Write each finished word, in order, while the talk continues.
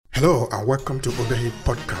Hello and welcome to Obehi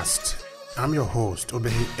Podcast. I'm your host,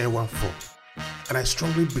 Obehi A14, and I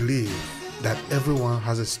strongly believe that everyone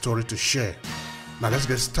has a story to share. Now let's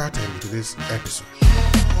get started with this episode.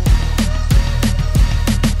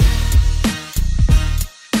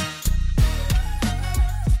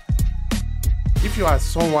 If you are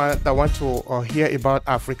someone that wants to hear about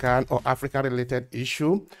African or African-related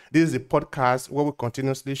issue, this is the podcast where we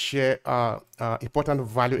continuously share important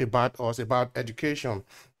value about us, about education,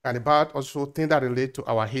 and about also things that relate to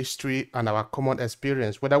our history and our common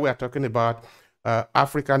experience, whether we are talking about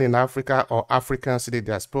African in Africa or Africans in the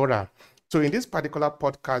diaspora. So in this particular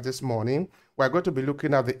podcast this morning, we're going to be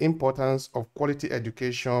looking at the importance of quality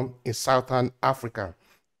education in Southern Africa.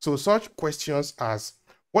 So such questions as,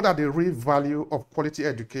 what are the real value of quality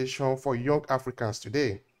education for young Africans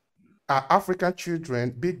today? Are African children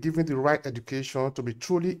being given the right education to be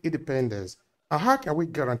truly independent? And how can we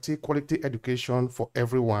guarantee quality education for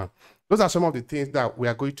everyone? Those are some of the things that we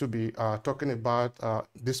are going to be talking about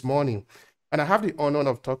this morning. And I have the honor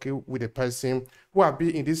of talking with a person who has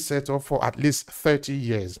been in this sector for at least 30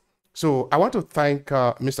 years. So I want to thank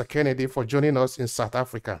Mr. Kennedy for joining us in South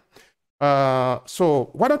Africa. So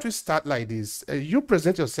why don't we start like this? You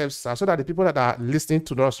present yourself, sir, so that the people that are listening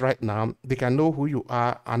to us right now, they can know who you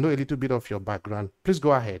are and know a little bit of your background. Please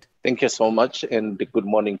go ahead. Thank you so much, and good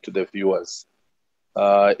morning to the viewers.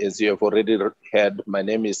 As you have already heard, my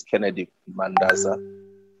name is Kennedy Mandaza.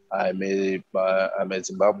 I'm a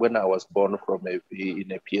Zimbabwean. I was born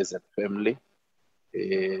in a peasant family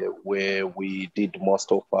where we did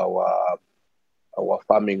most of our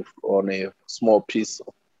farming on a small piece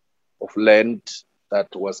of land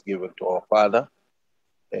that was given to our father.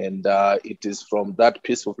 And it is from that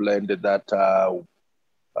piece of land that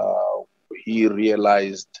he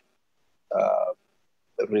realized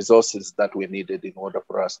resources that were needed in order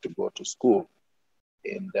for us to go to school.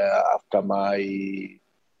 And after my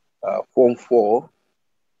Form 4,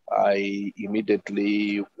 I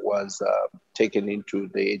immediately was taken into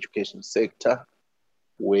the education sector,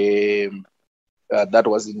 where that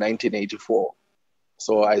was in 1984.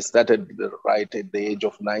 So I started right at the age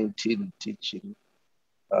of 19 teaching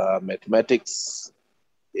mathematics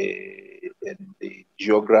and the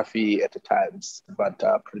geography at times, but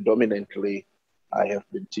predominantly I have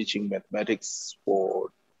been teaching mathematics for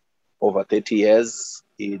over 30 years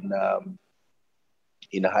in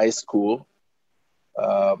high school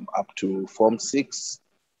up to Form 6.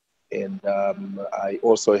 And I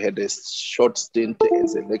also had a short stint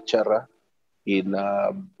as a lecturer in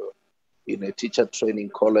a teacher training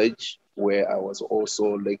college, where I was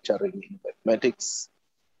also lecturing in mathematics,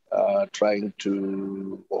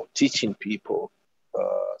 teaching people,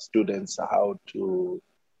 students, how to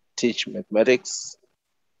teach mathematics.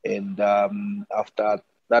 And after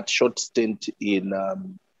that short stint in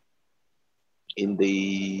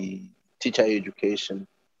the teacher education,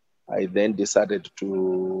 I then decided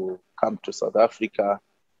to come to South Africa,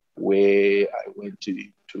 where I went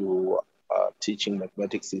to teaching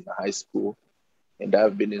mathematics in high school. And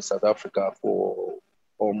I've been in South Africa for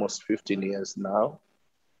almost 15 years now.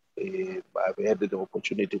 I've had the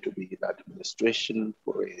opportunity to be in administration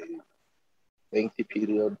for a lengthy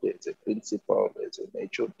period as a principal, as an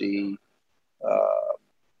HOD,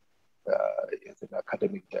 as an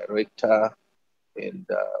academic director. And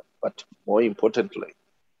but more importantly,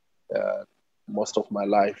 most of my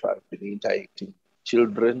life I've been interacting with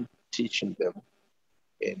children, teaching them.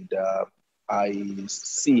 And I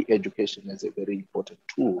see education as a very important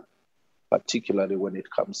tool, particularly when it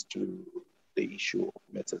comes to the issue of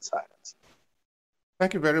maths and science.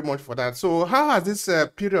 Thank you very much for that. So how has this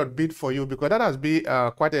period been for you? Because that has been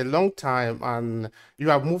quite a long time, and you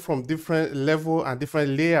have moved from different level and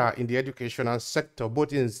different layer in the educational sector,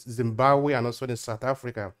 both in Zimbabwe and also in South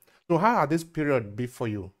Africa. So how has this period been for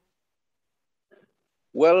you?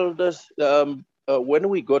 Well, when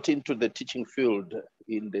we got into the teaching field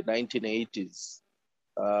in the 1980s,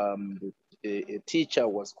 a teacher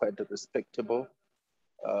was quite respectable.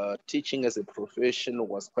 Teaching as a profession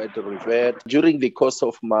was quite revered. During the course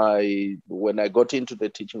of when I got into the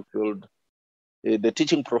teaching field, the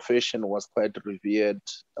teaching profession was quite revered.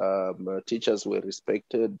 Teachers were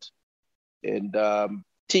respected, and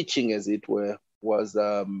teaching, as it were, was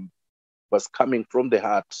coming from the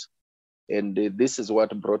heart. And this is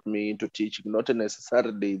what brought me into teaching, not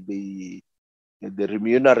necessarily the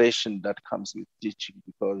remuneration that comes with teaching,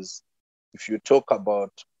 because if you talk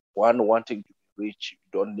about one wanting to be rich, you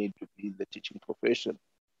don't need to be in the teaching profession.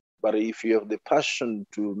 But if you have the passion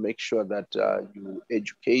to make sure that you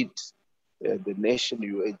educate the nation,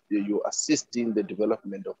 you assist in the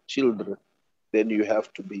development of children, then you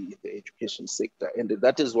have to be in the education sector. And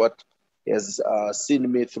that is what has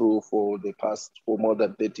seen me through for more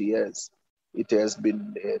than 30 years. It has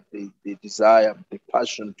been the desire, the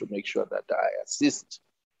passion to make sure that I assist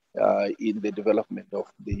in the development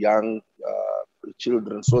of the young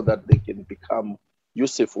children so that they can become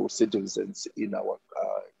useful citizens in our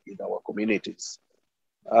communities.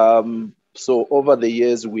 So over the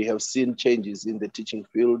years, we have seen changes in the teaching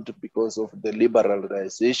field because of the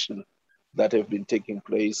liberalization that have been taking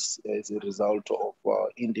place as a result of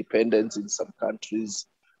independence in some countries,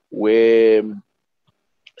 where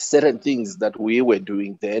certain things that we were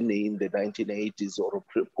doing then in the 1980s or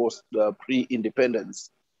pre-independence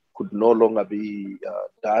could no longer be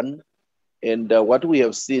done. And what we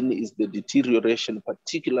have seen is the deterioration,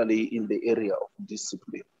 particularly in the area of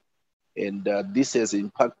discipline. And this has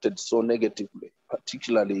impacted so negatively,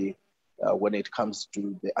 particularly when it comes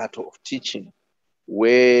to the art of teaching,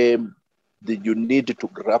 where you need to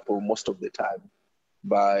grapple most of the time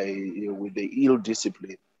with the ill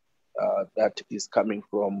discipline that is coming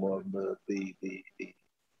from the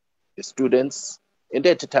students, and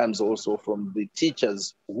at times also from the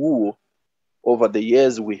teachers who, over the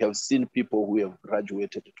years, we have seen people who have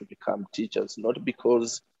graduated to become teachers, not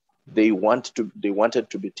because they wanted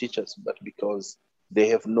to be teachers, but because they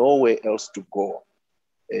have nowhere else to go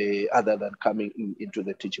other than coming into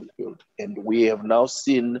the teaching field. And we have now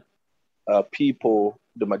seen people,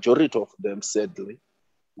 the majority of them, sadly,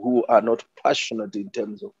 who are not passionate in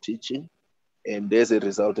terms of teaching, and as a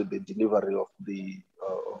result, the delivery of the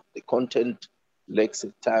content lacks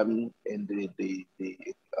time, and the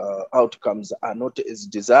outcomes are not as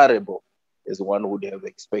desirable as one would have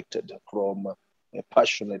expected from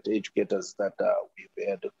passionate educators that we've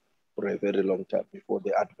had for a very long time before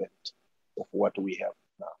the advent of what we have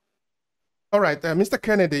now. All right, Mr.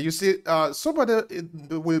 Kennedy, you see, somebody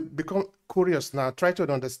will become curious now, try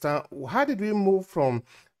to understand, how did we move from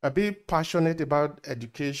being passionate about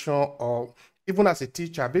education, or even as a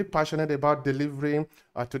teacher, be passionate about delivering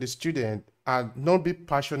to the student, and not be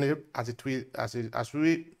passionate as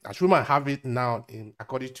we might have it now,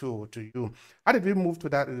 according to you? How did we move to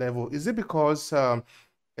that level? Is it because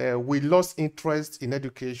we lost interest in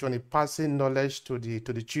education, in passing knowledge to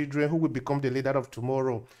the children who will become the leader of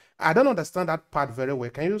tomorrow? I don't understand that part very well.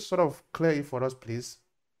 Can you sort of clear it for us, please?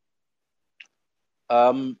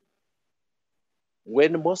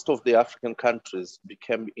 When most of the African countries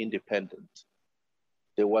became independent,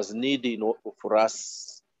 there was need for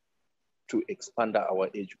us to expand our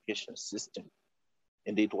education system.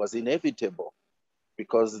 And it was inevitable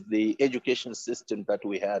because the education system that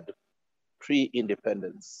we had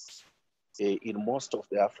pre-independence in most of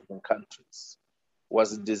the African countries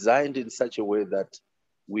was designed in such a way that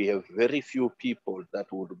we have very few people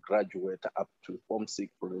that would graduate up to Form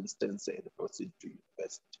 6, for instance, and proceed to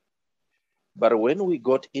university. But when we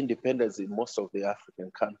got independence in most of the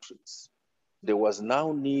African countries, there was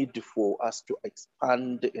now need for us to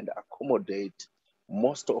expand and accommodate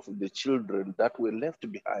most of the children that were left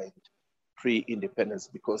behind pre-independence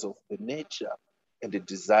because of the nature and the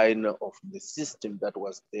design of the system that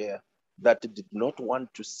was there, that did not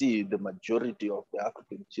want to see the majority of the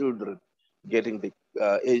African children getting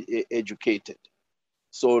educated.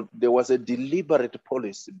 So there was a deliberate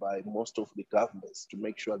policy by most of the governments to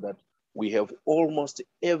make sure that we have almost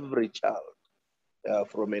every child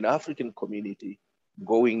from an African community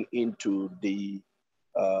going into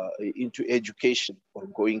education, or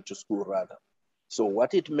going to school rather. So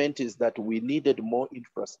what it meant is that we needed more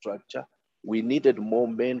infrastructure, we needed more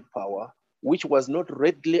manpower, which was not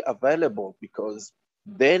readily available because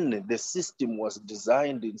then the system was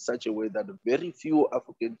designed in such a way that very few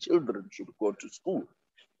African children should go to school.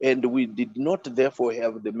 And we did not therefore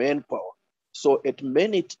have the manpower. So at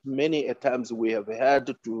many a times we have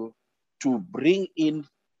had to bring in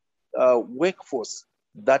workforce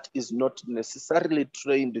that is not necessarily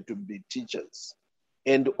trained to be teachers.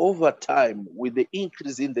 And over time, with the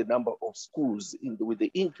increase in the number of schools, with the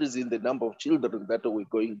increase in the number of children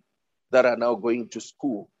that are now going to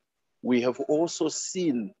school, we have also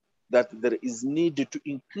seen that there is need to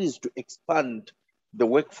increase, to expand the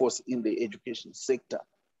workforce in the education sector.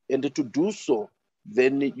 And to do so,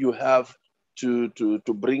 then you have to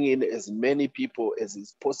bring in as many people as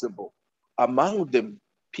is possible. Among them,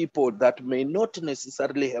 people that may not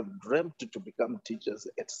necessarily have dreamt to become teachers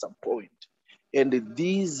at some point. And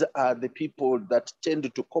these are the people that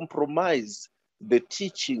tend to compromise the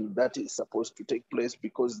teaching that is supposed to take place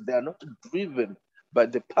because they are not driven by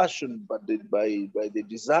the passion, but by the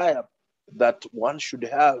desire that one should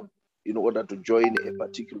have in order to join a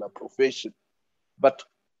particular profession. But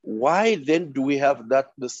Why then do we have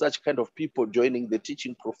such kind of people joining the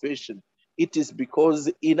teaching profession? It is because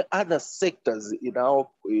in other sectors in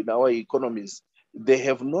our economies, they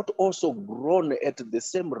have not also grown at the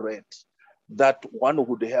same rate that one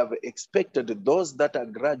would have expected those that are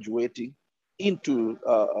graduating into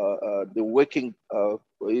the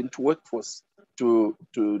workforce to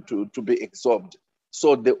be absorbed.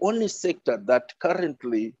 So the only sector that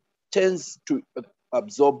currently tends to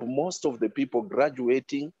absorb most of the people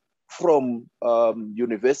graduating from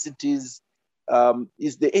universities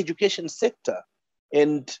is the education sector.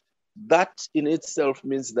 And that in itself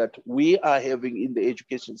means that we are having in the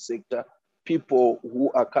education sector people who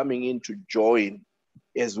are coming in to join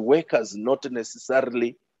as workers, not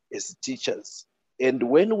necessarily as teachers. And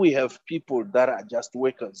when we have people that are just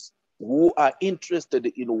workers who are interested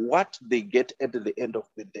in what they get at the end of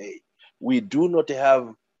the day, we do not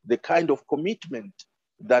have the kind of commitment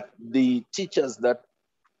that the teachers that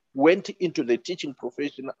went into the teaching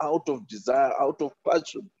profession out of desire, out of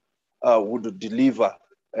passion, would deliver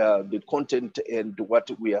the content and what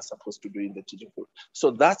we are supposed to do in the teaching field.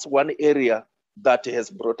 So that's one area that has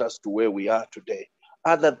brought us to where we are today.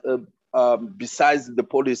 Besides the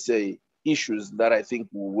policy issues that I think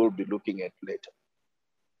we will be looking at later.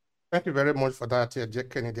 Thank you very much for that, Jack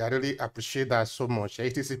Kennedy. I really appreciate that so much.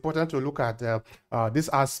 It is important to look at this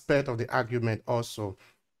aspect of the argument also.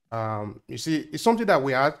 You see, it's something that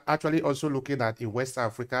we are actually also looking at in West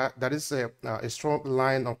Africa. That is a strong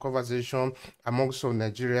line of conversation amongst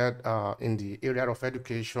Nigeria in the area of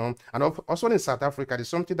education, and also in South Africa. It's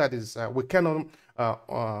something that is we cannot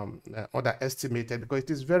underestimate it, because it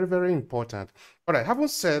is very, very important. All right, having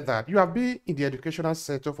said that, you have been in the educational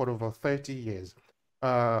sector for over 30 years. Be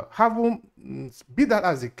that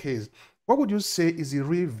as the case, what would you say is the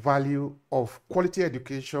real value of quality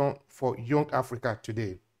education for young Africa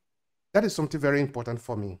today? That is something very important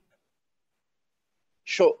for me.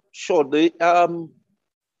 Sure.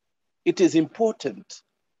 It is important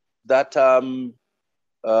that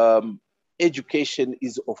education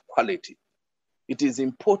is of quality. It is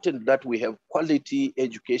important that we have quality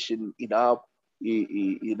education in our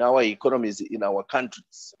economies, in our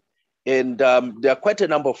countries. And there are quite a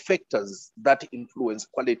number of factors that influence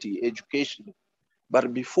quality education.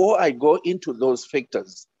 But before I go into those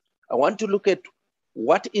factors, I want to look at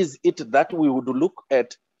what is it that we would look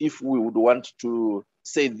at if we would want to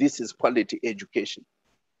say this is quality education.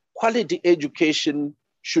 Quality education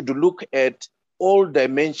should look at all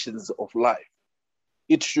dimensions of life.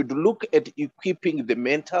 It should look at equipping the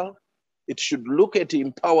mental. It should look at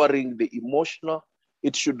empowering the emotional.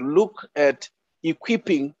 It should look at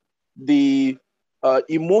equipping the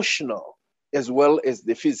emotional as well as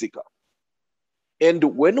the physical. And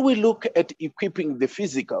when we look at equipping the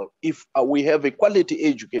physical, if we have a quality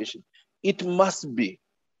education, it must be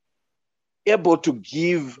able to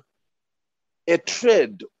give a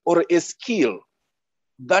trade or a skill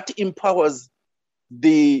that empowers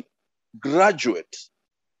the graduate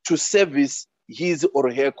to service his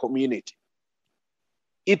or her community.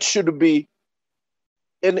 It should be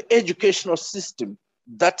an educational system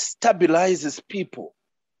that stabilizes people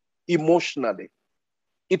emotionally.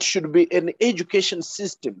 It should be an education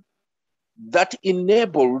system that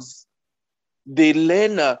enables the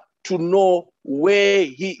learner to know where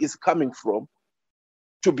he is coming from,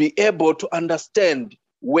 to be able to understand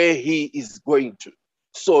where he is going to.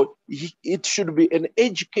 So it should be an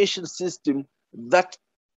education system that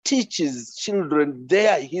teaches children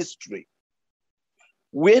their history.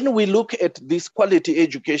 When we look at this quality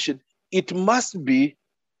education, it must be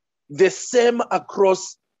the same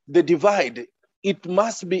across the divide. It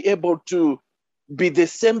must be able to be the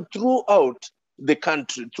same throughout the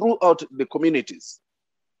country, throughout the communities.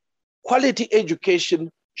 Quality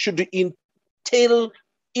education should entail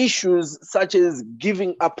issues such as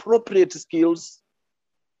giving appropriate skills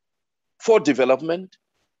for development.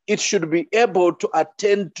 It should be able to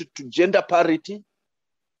attend to gender parity.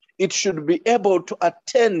 It should be able to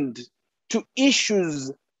attend to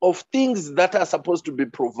issues of things that are supposed to be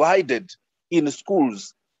provided in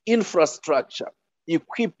schools: infrastructure,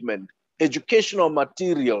 equipment, educational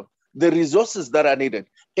material, the resources that are needed.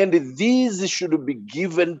 And these should be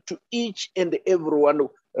given to each and everyone,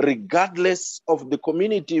 regardless of the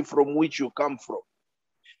community from which you come from.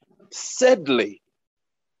 Sadly,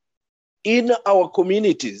 in our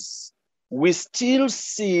communities, we still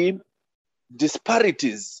see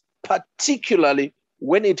disparities, particularly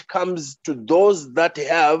when it comes to those that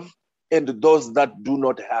have and those that do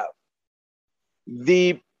not have.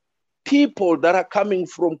 The people that are coming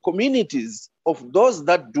from communities of those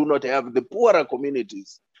that do not have, the poorer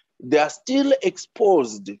communities, they are still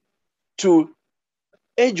exposed to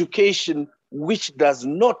education which does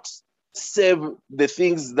not serve the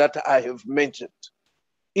things that I have mentioned.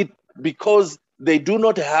 Because they do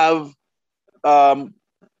not have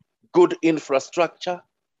good infrastructure,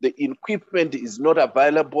 the equipment is not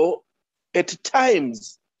available. At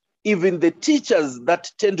times, even the teachers that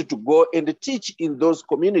tend to go and teach in those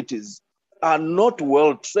communities are not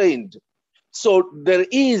well trained. So there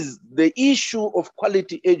is the issue of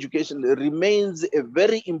quality education remains a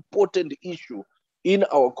very important issue in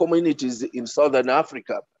our communities in Southern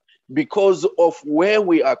Africa because of where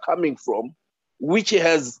we are coming from, which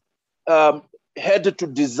has had to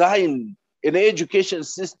design an education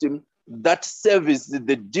system that serves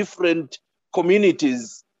the different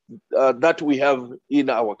communities that we have in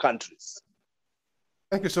our countries.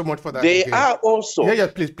 Thank you so much for that. They are also... Yeah,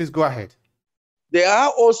 please go ahead. There are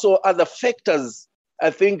also other factors, I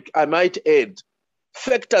think I might add,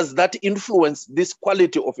 factors that influence this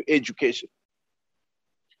quality of education.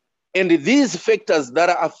 And these factors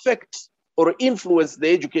that affect or influence the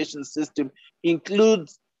education system include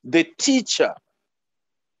the teacher.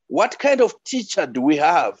 What kind of teacher do we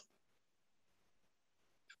have?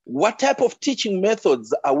 What type of teaching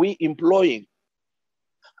methods are we employing?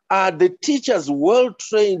 Are the teachers well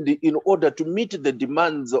trained in order to meet the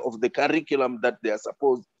demands of the curriculum that they are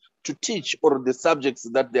supposed to teach or the subjects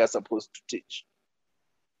that they are supposed to teach?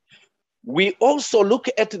 We also look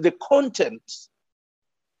at the content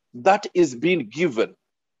that is being given,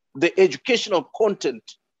 the educational content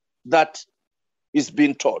that is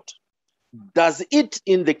being taught. Does it,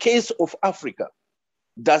 in the case of Africa,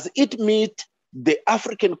 does it meet the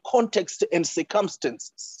African context and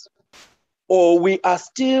circumstances? Or we are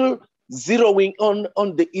still zeroing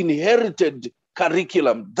on the inherited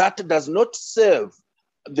curriculum that does not serve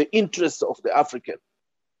the interests of the African?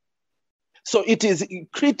 So it is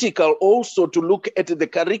critical also to look at the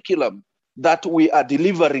curriculum that we are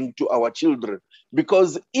delivering to our children,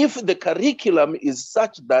 because if the curriculum is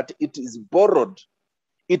such that it is borrowed,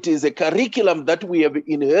 it is a curriculum that we have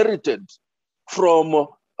inherited from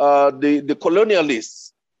the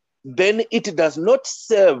colonialists, then it does not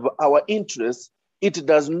serve our interests. It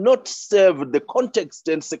does not serve the context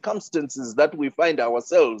and circumstances that we find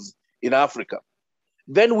ourselves in Africa.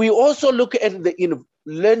 Then we also look at the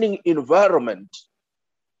learning environment.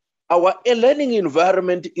 Our learning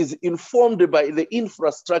environment is informed by the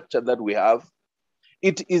infrastructure that we have.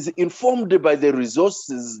 It is informed by the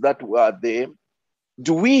resources that are there.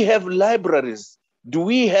 Do we have libraries? Do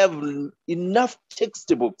we have enough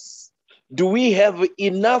textbooks? Do we have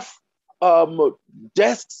enough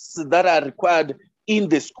desks that are required in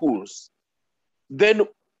the schools? Then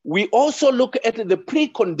we also look at the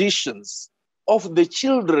preconditions of the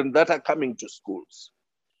children that are coming to schools.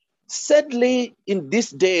 Sadly, in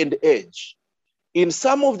this day and age, in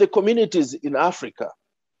some of the communities in Africa,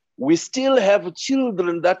 we still have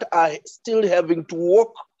children that are still having to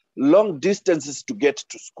walk long distances to get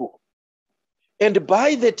to school. And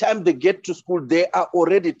by the time they get to school, they are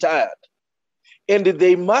already tired. And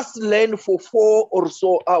they must learn for 4 or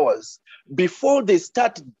so hours before they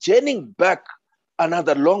start journeying back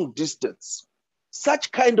another long distance.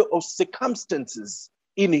 Such kind of circumstances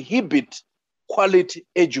inhibit quality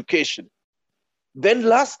education. Then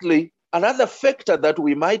lastly, another factor that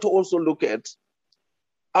we might also look at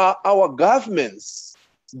are our governments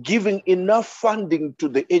giving enough funding to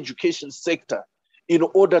the education sector in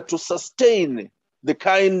order to sustain the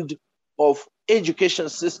kind of education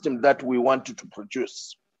system that we want to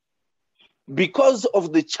produce. Because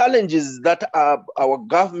of the challenges that our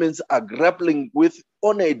governments are grappling with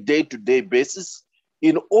on a day-to-day basis,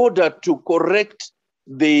 in order to correct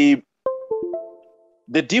the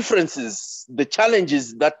differences, the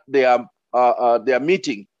challenges that they are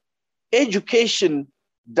meeting, education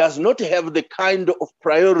does not have the kind of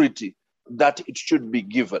priority that it should be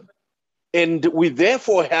given. And we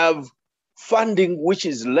therefore have funding which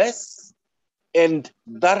is less, and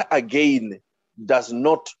that again does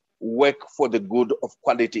not work for the good of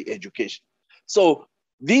quality education. So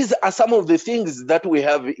these are some of the things that we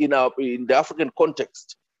have in the African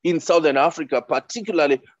context, in Southern Africa,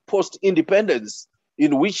 particularly post-independence,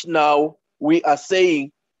 in which now we are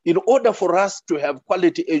saying, in order for us to have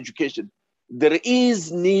quality education, there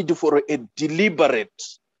is need for a deliberate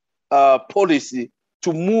policy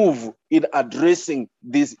to move in addressing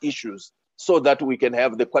these issues so that we can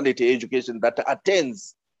have the quality education that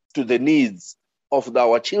attends to the needs of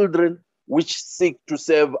our children, which seek to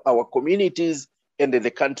serve our communities and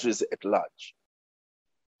the countries at large.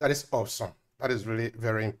 That is awesome. That is really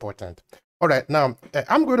very important. All right, now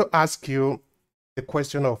I'm going to ask you the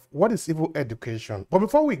question of what is civil education. But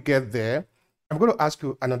before we get there, I'm going to ask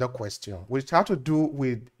you another question, which has to do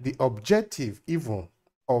with the objective even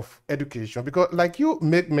of education, because like you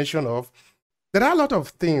make mention of, there are a lot of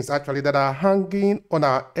things actually that are hanging on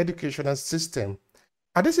our educational system.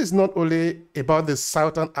 And this is not only about the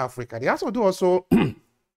Southern Africa. They also do also,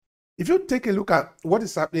 if you take a look at what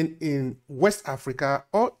is happening in West Africa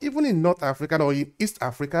or even in North Africa or in East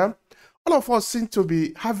Africa, all of us seem to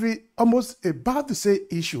be having almost about the same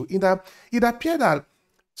issue in that it appears that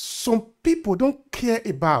some people don't care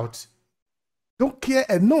enough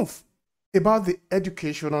about the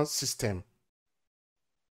educational system.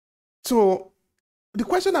 So the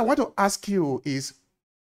question I want to ask you is,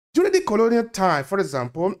 during the colonial time, for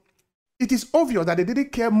example, it is obvious that they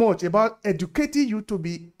didn't care much about educating you to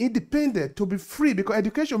be independent, to be free, because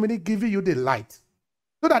education means giving you the light.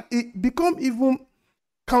 So that it becomes even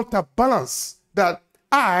counterbalance that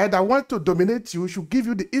I, that want to dominate you, should give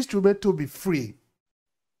you the instrument to be free.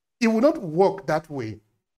 It will not work that way.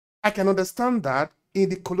 I can understand that in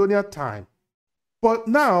the colonial time. But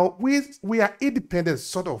now we are independent,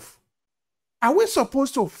 sort of. Are we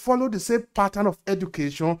supposed to follow the same pattern of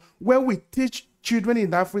education where we teach children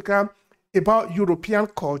in Africa about European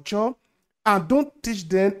culture and don't teach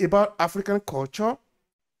them about African culture?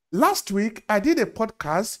 Last week, I did a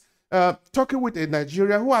podcast talking with a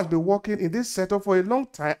Nigerian who has been working in this sector for a long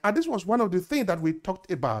time, and this was one of the things that we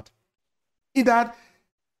talked about. In that,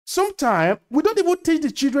 sometimes we don't even teach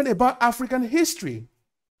the children about African history.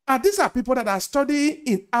 And these are people that are studying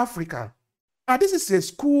in Africa. And this is a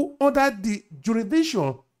school under the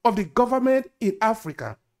jurisdiction of the government in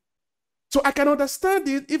Africa. So I can understand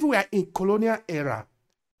it if we are in colonial era.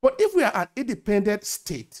 But if we are an independent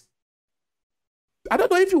state, I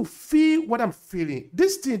don't know if you feel what I'm feeling.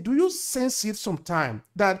 This thing, do you sense it sometimes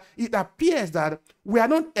that it appears that we are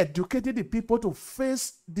not educating the people to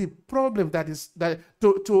face the problem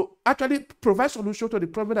to actually provide solution to the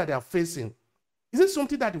problem that they are facing? Is it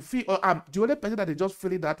something that you feel, or am the only person that is just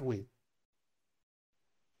feeling that way?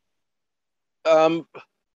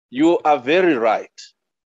 You are very right.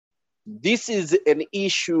 This is an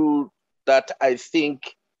issue that I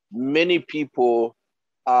think many people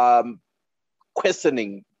are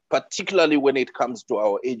questioning, particularly when it comes to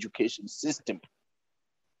our education system.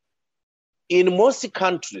 In most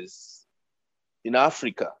countries in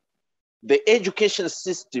Africa, the education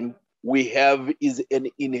system we have is an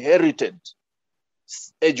inherited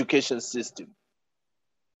education system.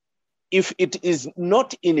 If it is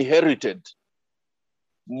not inherited,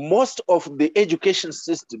 most of the education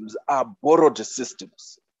systems are borrowed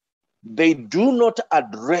systems. They do not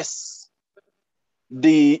address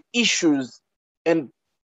the issues and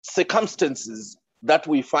circumstances that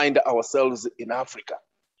we find ourselves in Africa.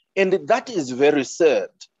 And that is very sad,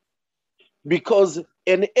 because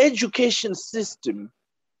an education system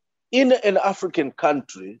in an African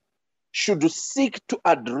country should seek to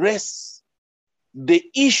address the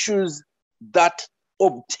issues that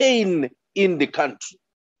obtain in the country.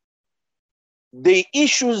 The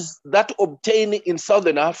issues that obtain in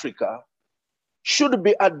Southern Africa should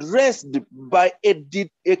be addressed by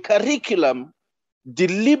a curriculum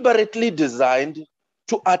deliberately designed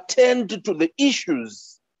to attend to the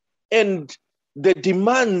issues and the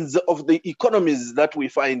demands of the economies that we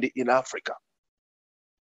find in Africa.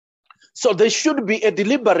 So there should be a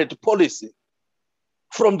deliberate policy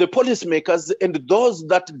from the policymakers and those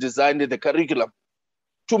that designed the curriculum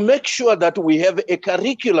to make sure that we have a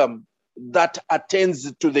curriculum that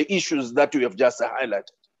attends to the issues that we have just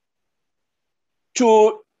highlighted.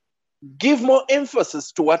 To give more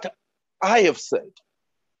emphasis to what I have said,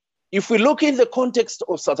 if we look in the context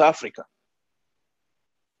of South Africa,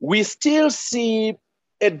 we still see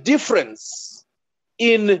a difference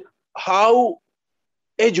in how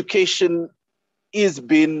education is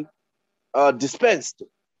being dispensed.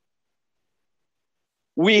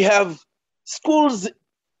 We have schools,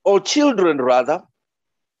 or children rather,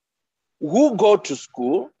 who go to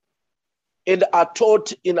school and are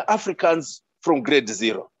taught in Afrikaans from grade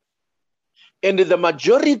 0. And the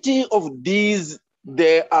majority of these,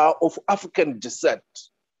 they are of African descent.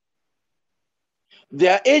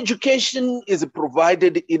 Their education is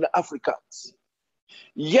provided in Afrikaans.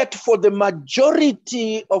 Yet for the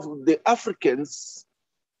majority of the Africans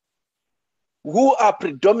who are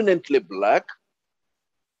predominantly Black,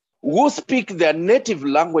 who speak their native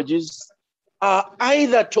languages, are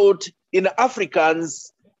either taught in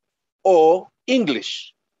Afrikaans or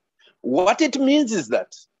English. What it means is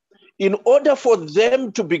that in order for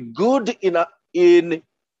them to be good in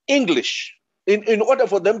English, in order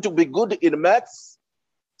for them to be good in maths,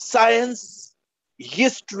 science,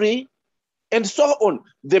 history, and so on,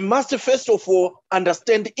 they must first of all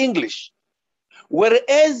understand English.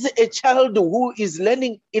 Whereas a child who is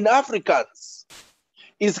learning in Afrikaans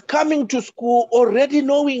is coming to school already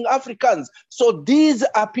knowing Afrikaans. So these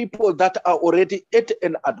are people that are already at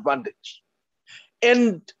an advantage.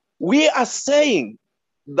 And we are saying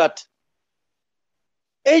that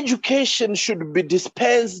education should be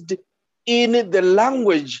dispensed in the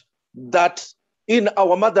language that, in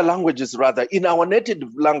our mother languages rather, in our native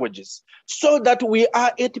languages, so that we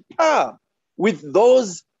are at par with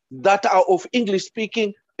those that are of English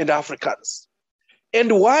speaking and Afrikaans.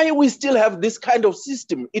 And why we still have this kind of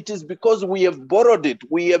system, it is because we have borrowed it,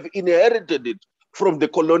 we have inherited it from the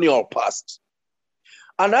colonial past.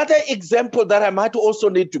 Another example that I might also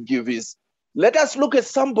need to give is, let us look at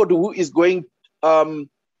somebody who is going to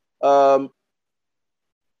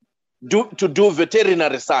do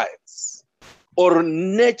veterinary science or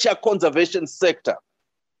nature conservation sector.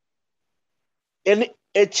 And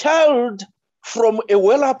a child from a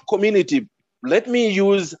well-up community, let me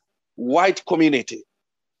use white community,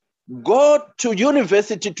 go to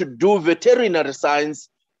university to do veterinary science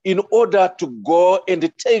in order to go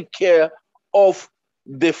and take care of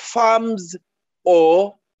the farms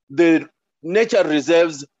or the nature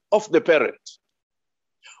reserves of the parent.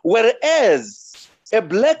 Whereas a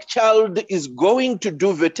Black child is going to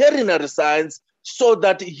do veterinary science so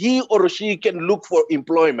that he or she can look for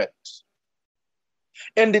employment.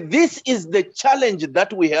 And this is the challenge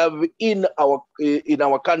that we have in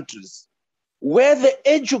our countries, where the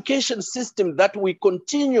education system that we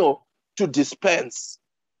continue to dispense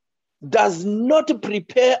does not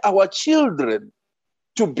prepare our children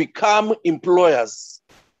to become employers.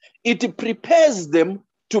 It prepares them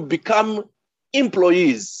to become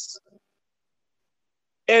employees.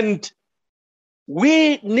 And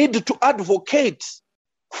we need to advocate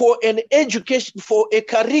for an education, for a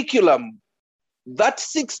curriculum that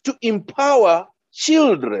seeks to empower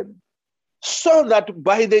children so that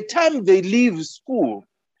by the time they leave school,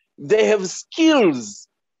 they have skills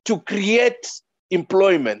to create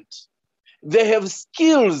employment. They have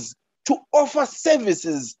skills to offer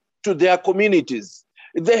services to their communities.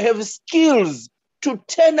 They have skills to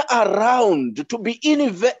turn around, to be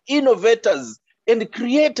innovators and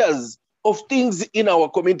creators of things in our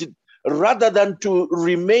community rather than to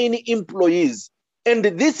remain employees. And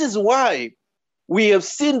this is why we have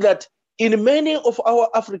seen that in many of our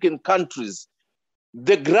African countries,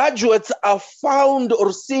 the graduates are found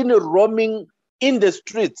or seen roaming in the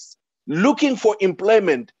streets looking for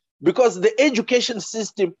employment because the education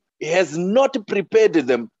system has not prepared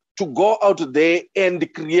them to go out there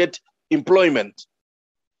and create employment.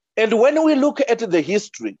 And when we look at the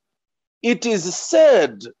history, it is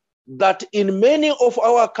said that in many of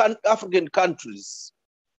our African countries,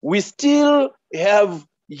 we still have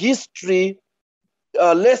history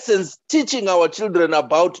lessons teaching our children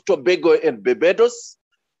about Tobago and Barbados,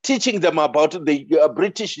 teaching them about the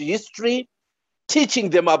British history, teaching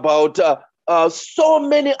them about so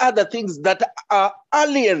many other things that are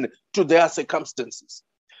alien to their circumstances.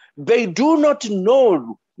 They do not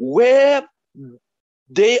know where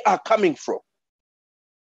they are coming from.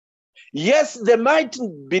 Yes, there might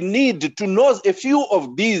be need to know a few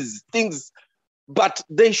of these things, but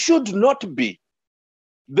they should not be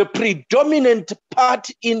the predominant part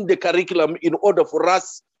in the curriculum in order for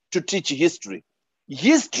us to teach history.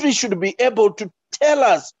 History should be able to tell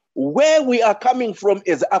us where we are coming from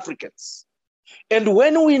as Africans. And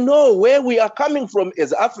when we know where we are coming from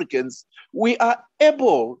as Africans, we are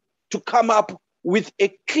able to come up with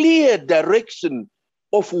a clear direction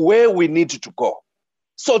of where we need to go.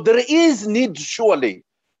 So there is need surely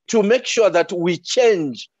to make sure that we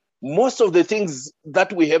change most of the things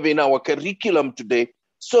that we have in our curriculum today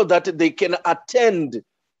so that they can attend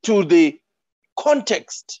to the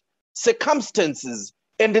context, circumstances,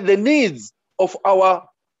 and the needs of our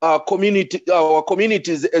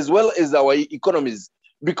communities as well as our economies,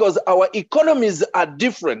 because our economies are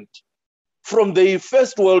different from the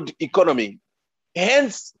first world economy.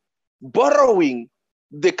 Hence, borrowing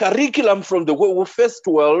the curriculum from the first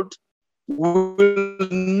world will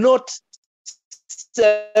not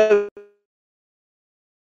serve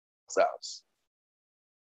ourselves.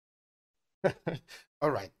 All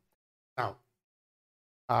right. Now,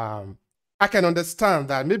 I can understand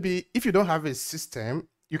that maybe if you don't have a system,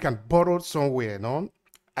 you can borrow somewhere, no?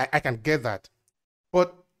 I can get that.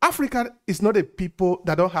 But Africa is not a people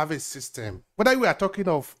that don't have a system. Whether we are talking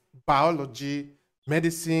of biology,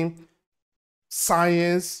 medicine,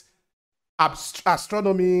 science,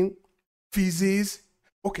 astronomy, physics.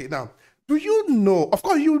 Okay, now, do you know, of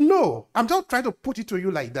course you know, I'm just trying to put it to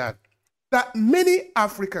you like that many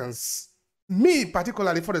Africans me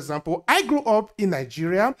particularly, for example, I grew up in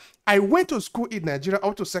Nigeria. I went to school in Nigeria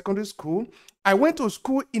up to secondary school. I went to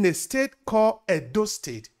school in a state called Edo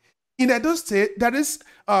State. In Edo State, there is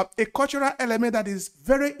a cultural element that is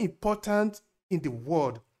very important in the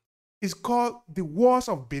world. It's called the Wars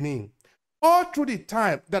of Benin. All through the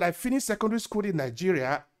time that I finished secondary school in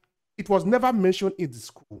Nigeria, it was never mentioned in the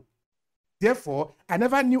school. Therefore, I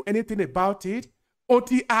never knew anything about it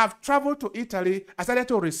until I have traveled to Italy. I started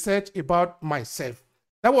to research about myself.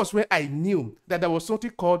 That was when I knew that there was something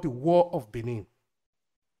called the War of Benin.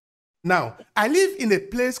 Now, I live in a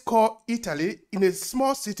place called Italy, in a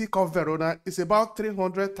small city called Verona. It's about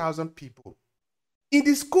 300,000 people. In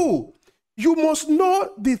the school, you must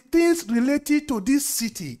know the things related to this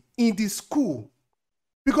city in the school.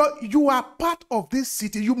 Because you are part of this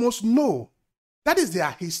city, you must know. That is their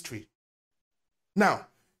history. Now,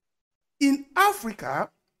 in Africa,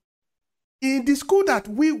 in the school that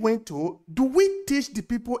we went to, do we teach the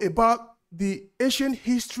people about the ancient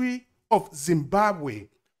history of Zimbabwe,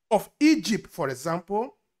 of Egypt, for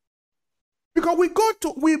example? Because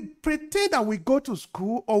we pretend that we go to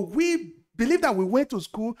school, or we believe that we went to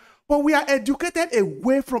school, but we are educated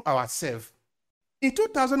away from ourselves. In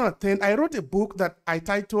 2010, I wrote a book that I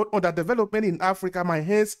titled Under Development in Africa, My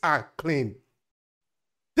Hands Are Clean.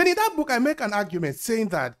 Then in that book, I make an argument saying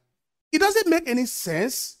that it doesn't make any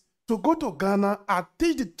sense to go to Ghana and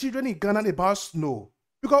teach the children in Ghana about snow.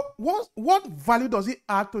 Because what value does it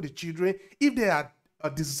add to the children if they are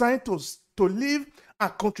designed to live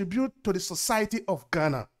and contribute to the society of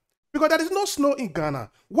Ghana? Because there is no snow in Ghana.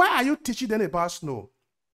 Why are you teaching them about snow?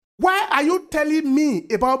 Why are you telling me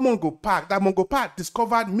about Mungo Park, that Mungo Park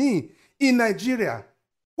discovered me in Nigeria?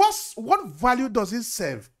 What value does it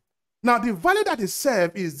serve? Now, the value that it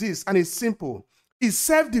serves is this, and it's simple. It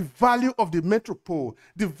serves the value of the metropole,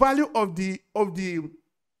 the value of the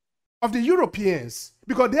Europeans,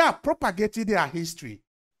 because they are propagating their history.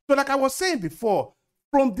 So like I was saying before,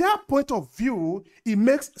 from their point of view, it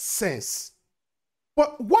makes sense.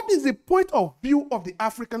 But what is the point of view of the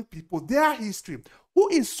African people, their history? Who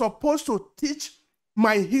is supposed to teach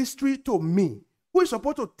my history to me? Who is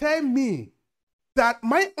supposed to tell me that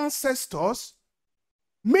my ancestors,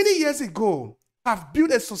 many years ago, have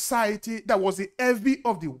built a society that was the envy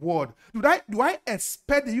of the world? Do I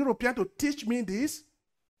expect the European to teach me this?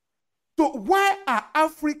 So why are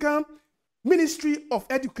African Ministry of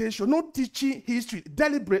Education not teaching history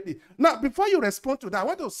deliberately? Now, before you respond to that, I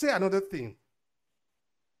want to say another thing.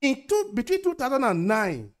 Between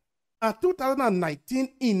 2009 and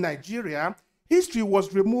 2019 in Nigeria, history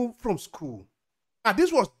was removed from school. And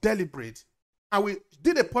this was deliberate. And we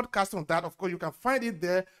did a podcast on that. Of course, you can find it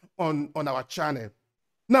there on our channel.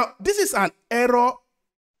 Now, this is an error.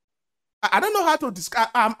 I don't know how to describe.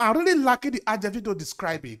 I'm really lacking the adjective to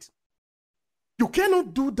describe it. You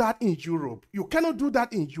cannot do that in Europe. You cannot do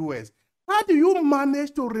that in US. How do you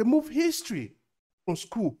manage to remove history from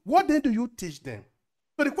school? What then do you teach them?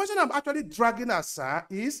 So the question I'm actually dragging us, sir,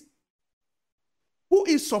 is who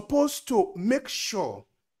is supposed to make sure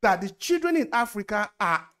that the children in Africa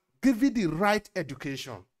are given the right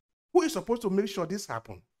education? Who is supposed to make sure this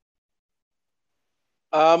happens?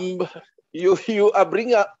 You are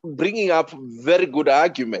bringing up very good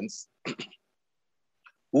arguments.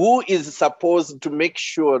 Who is supposed to make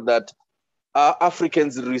sure that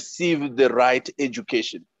Africans receive the right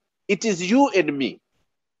education? It is you and me,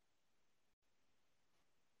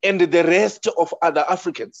 and the rest of other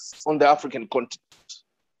Africans on the African continent.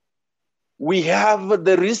 We have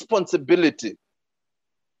the responsibility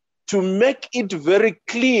to make it very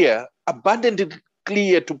clear, abundantly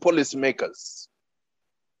clear to policymakers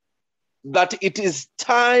that it is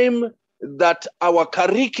time that our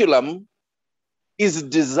curriculum is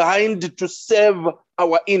designed to serve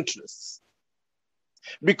our interests.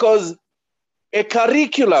 Because a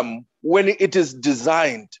curriculum, when it is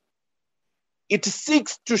designed, it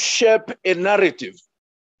seeks to shape a narrative.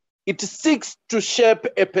 It seeks to shape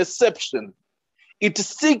a perception. It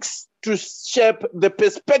seeks to shape the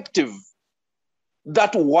perspective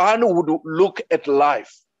that one would look at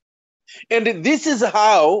life. And this is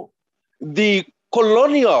how the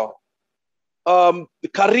colonial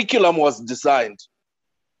curriculum was designed,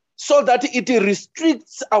 so that it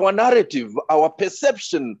restricts our narrative, our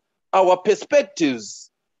perception, our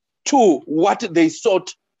perspectives to what they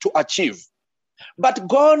sought to achieve. But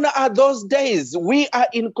gone are those days. We are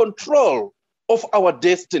in control of our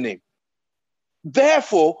destiny.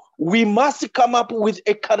 Therefore, we must come up with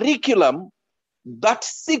a curriculum that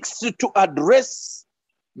seeks to address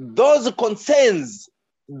those concerns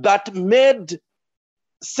that made,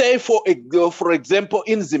 say, for example,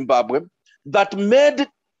 in Zimbabwe, that made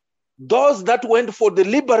those that went for the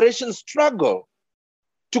liberation struggle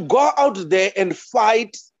to go out there and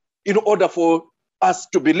fight in order for us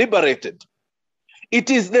to be liberated. It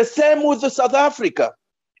is the same with South Africa.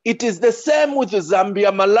 It is the same with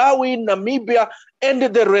Zambia, Malawi, Namibia, and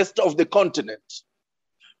the rest of the continent.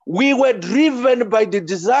 We were driven by the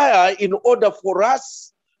desire in order for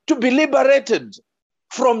us to be liberated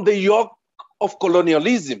from the yoke of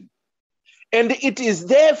colonialism. And it is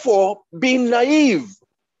therefore being naive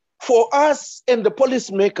for us and the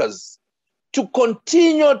policymakers to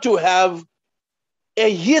continue to have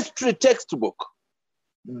a history textbook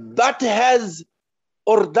that has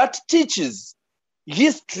or that teaches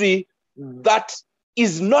history that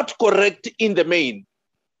is not correct in the main.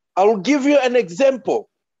 I will give you an example.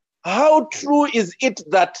 How true is it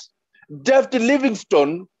that David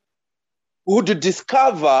Livingstone would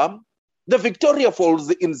discover the Victoria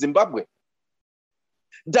Falls in Zimbabwe?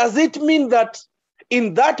 Does it mean that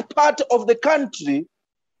in that part of the country,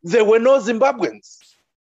 there were no Zimbabweans?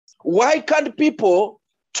 Why can't people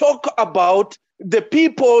talk about the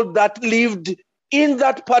people that lived in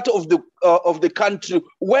that part of the country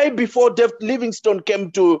way before David Livingstone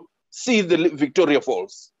came to see the Victoria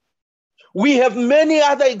Falls? We have many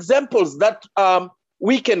other examples that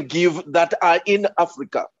we can give that are in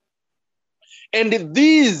Africa. And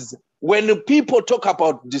these, when people talk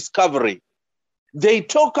about discovery, they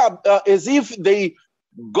talk as if they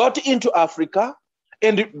got into Africa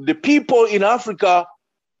and the people in Africa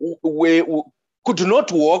could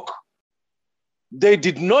not walk. They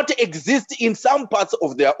did not exist in some parts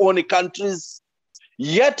of their own countries.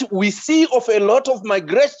 Yet we see of a lot of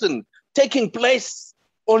migration taking place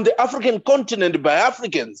on the African continent by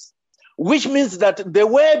Africans, which means that there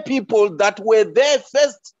were people that were there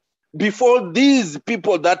first before these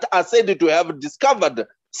people that are said to have discovered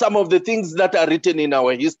some of the things that are written in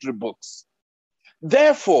our history books.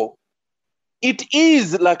 Therefore, it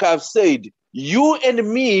is, like I've said, you and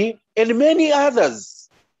me and many others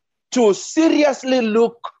to seriously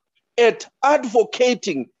look at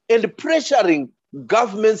advocating and pressuring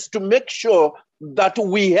governments to make sure that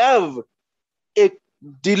we have a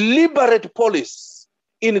deliberate policy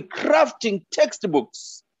in crafting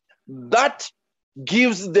textbooks that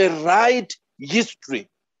gives the right history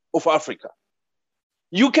of Africa.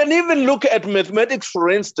 You can even look at mathematics, for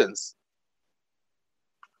instance.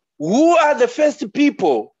 Who are the first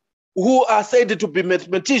people who are said to be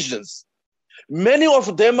mathematicians? Many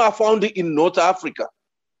of them are found in North Africa.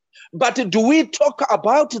 But do we talk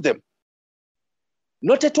about them?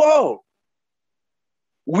 Not at all.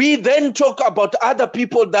 We then talk about other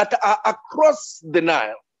people that are across the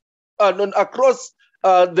Nile, across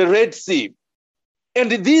the Red Sea.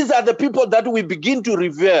 And these are the people that we begin to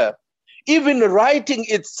revere. Even writing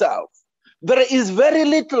itself, there is very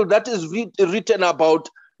little that is written about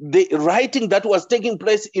the writing that was taking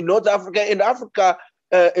place in North Africa and Africa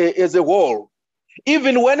as a whole.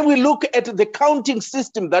 Even when we look at the counting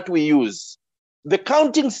system that we use, the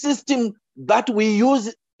counting system that we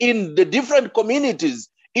use in the different communities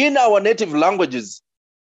in our native languages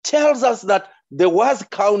tells us that there was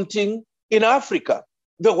counting in Africa.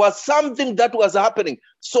 There was something that was happening.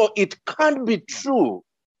 So it can't be true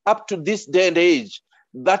up to this day and age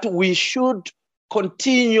that we should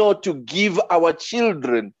continue to give our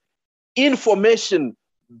children information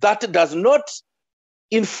that does not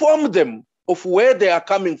inform them of where they are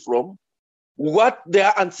coming from, what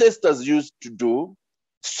their ancestors used to do,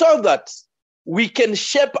 so that we can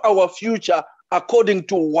shape our future according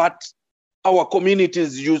to what our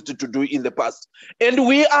communities used to do in the past. And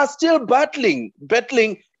we are still battling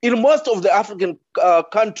in most of the African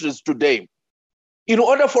countries today in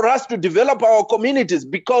order for us to develop our communities,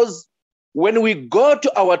 because when we go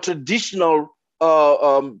to our traditional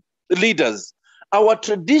leaders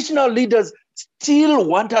still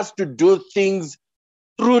want us to do things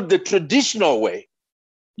through the traditional way.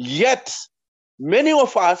 Yet, many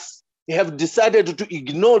of us have decided to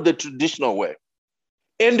ignore the traditional way.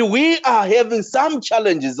 And we are having some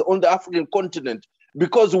challenges on the African continent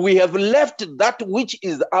because we have left that which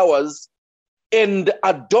is ours and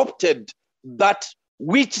adopted that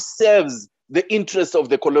which serves the interests of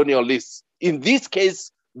the colonialists. In this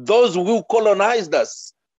case, those who colonized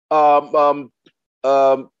us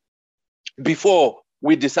before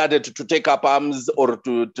we decided to take up arms or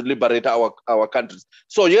to liberate our countries.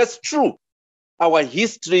 So yes, true, our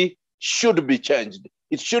history should be changed.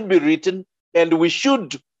 It should be written, and we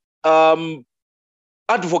should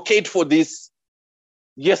advocate for this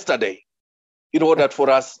yesterday in order for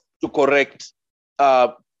us to correct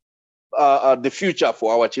the future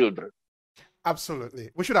for our children.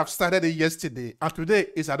 Absolutely. We should have started it yesterday, and today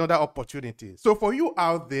is another opportunity. So for you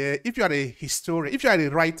out there, if you are a historian, if you are a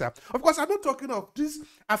writer, of course, I'm not talking of this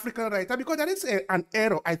African writer because there is an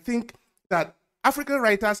error, I think, that African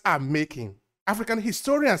writers are making, African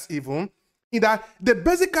historians even, in that they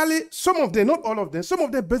basically, some of them, not all of them, some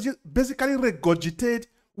of them basically regurgitate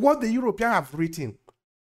what the Europeans have written.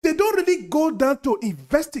 They don't really go down to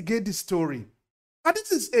investigate the story. And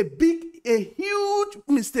this is a huge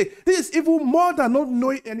mistake. This is even more than not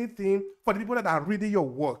knowing anything for the people that are reading your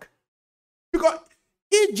work. Because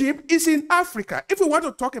Egypt is in Africa. If we want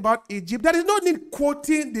to talk about Egypt, there is no need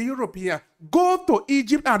quoting the European. Go to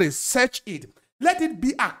Egypt and research it. Let it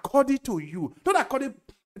be according to you, not according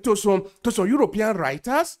to some European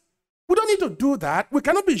writers. We don't need to do that. We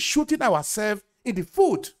cannot be shooting ourselves in the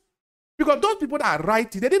foot. Because those people that are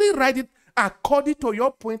writing, they didn't write it according to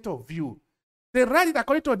your point of view. They write it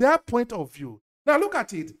according to their point of view. Now look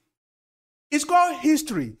at it. It's called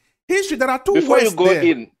history. History, there are two Before words you go there.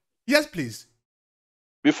 in. Yes, please.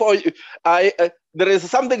 Before you, there is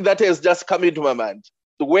something that has just come into my mind,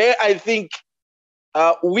 where I think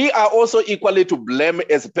we are also equally to blame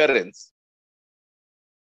as parents.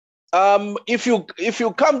 If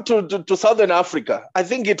you come to Southern Africa, I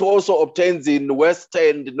think it also obtains in West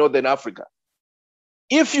and Northern Africa.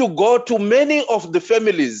 If you go to many of the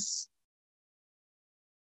families,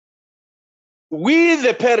 we,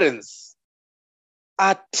 the parents,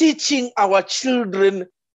 are teaching our children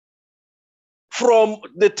from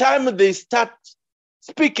the time they start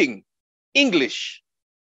speaking English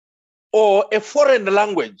or a foreign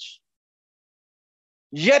language.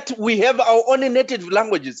 Yet we have our own native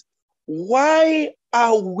languages. Why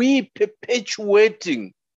are we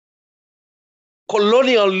perpetuating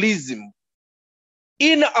colonialism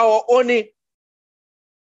in our own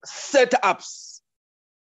setups?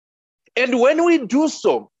 And when we do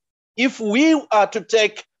so, if we are to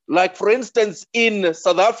take, like for instance, in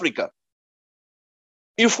South Africa,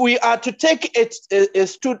 if we are to take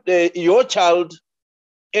your child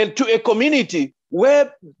into a community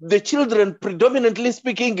where the children predominantly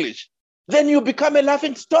speak English, then you become a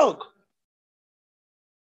laughing stock.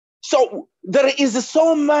 So there is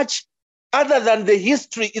so much other than the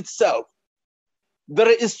history itself.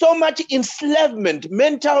 There is so much enslavement,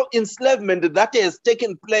 mental enslavement that has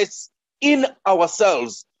taken place in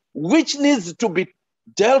ourselves, which needs to be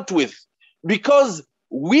dealt with, because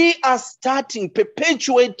we are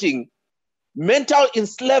perpetuating mental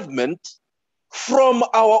enslavement from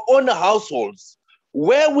our own households,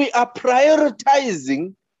 where we are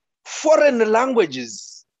prioritizing foreign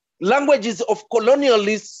languages, languages of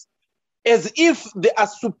colonialists, as if they are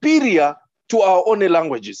superior to our own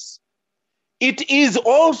languages. It is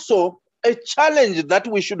also a challenge that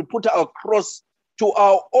we should put across to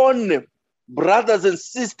our own brothers and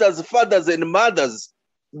sisters, fathers and mothers,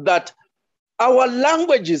 that our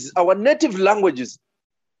languages, our native languages,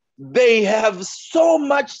 they have so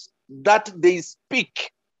much that they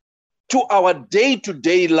speak to our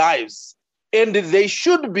day-to-day lives, and they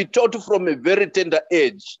should be taught from a very tender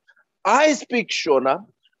age. I speak Shona.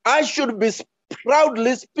 I should be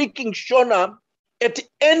proudly speaking Shona at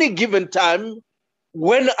any given time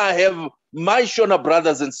when I have my Shona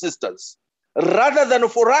brothers and sisters. Rather than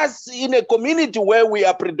for us in a community where we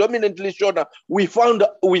are predominantly Shona, we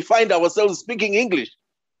find ourselves speaking English.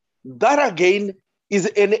 That again is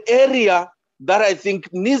an area that I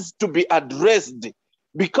think needs to be addressed,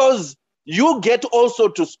 because you get also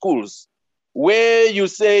to schools where you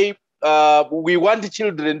say we want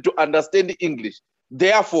children to understand English.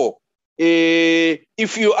 Therefore,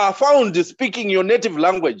 if you are found speaking your native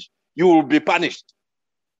language, you will be punished.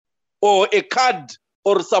 Or a card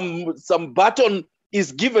or some button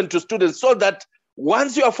is given to students so that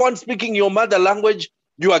once you are found speaking your mother language,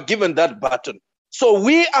 you are given that button. So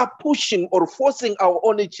we are pushing or forcing our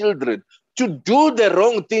own children to do the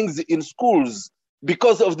wrong things in schools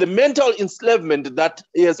because of the mental enslavement that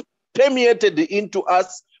has permeated into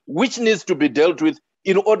us, which needs to be dealt with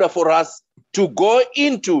in order for us to go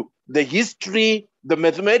into the history, the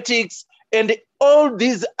mathematics, and all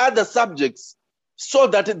these other subjects, so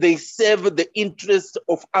that they serve the interests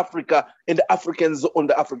of Africa and Africans on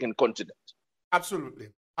the African continent. Absolutely.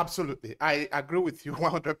 Absolutely. I agree with you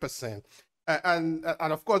 100%. And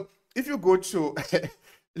of course, if you go to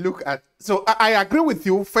look at, so I agree with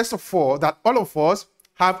you, first of all, that all of us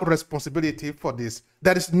have responsibility for this.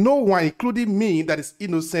 There is no one, including me, that is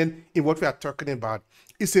innocent in what we are talking about.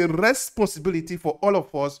 It's a responsibility for all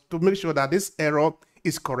of us to make sure that this error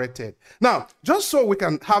is corrected. Now, just so we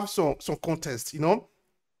can have some context,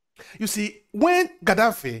 you see, when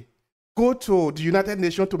Gaddafi go to the United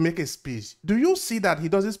Nations to make a speech, do you see that he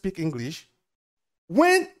doesn't speak English?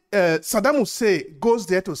 when Saddam Hussein goes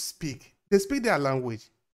there to speak, they speak their language.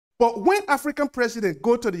 But when African presidents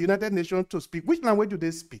go to the United Nations to speak, which language do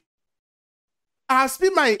they speak? I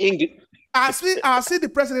speak my English. I see the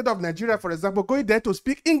president of Nigeria, for example, going there to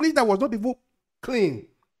speak English that was not even clean.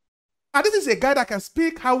 And this is a guy that can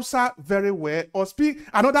speak Hausa very well or speak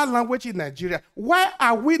another language in Nigeria. Why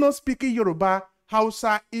are we not speaking Yoruba,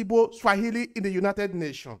 Hausa, Igbo, Swahili in the United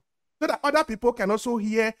Nations? So that other people can also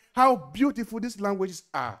hear how beautiful these languages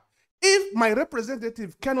are. If my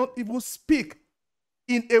representative cannot even speak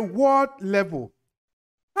in a world level,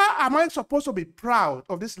 how am I supposed to be proud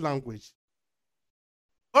of this language?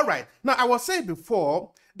 All right. Now, I was saying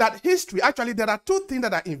before that history, actually, there are two things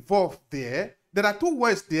that are involved there. There are two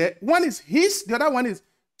words there. One is his, the other one is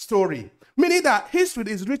story. Meaning that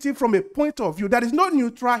history is written from a point of view. There is no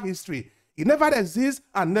neutral history. It never exists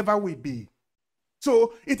and never will be.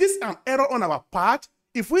 So it is an error on our part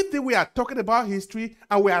if we think we are talking about history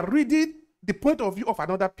and we are reading the point of view of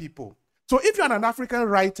another people. So if you are an African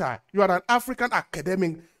writer, you are an African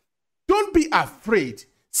academic, don't be afraid.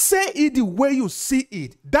 Say it the way you see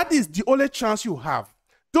it. That is the only chance you have.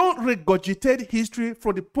 Don't regurgitate history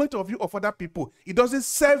from the point of view of other people. It doesn't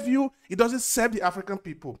serve you. It doesn't serve the African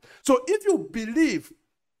people. So if you believe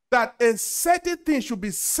that a certain thing should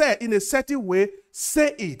be said in a certain way,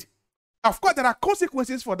 say it. Of course, there are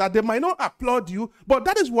consequences for that. They might not applaud you, but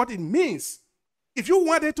that is what it means. If you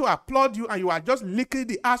wanted to applaud you and you are just licking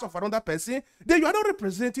the ass of another person, then you are not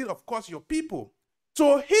representing, of course, your people.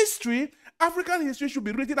 So history, African history should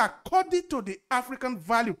be written according to the African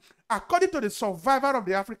value, according to the survival of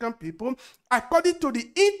the African people, according to the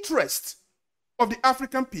interest of the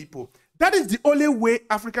African people. That is the only way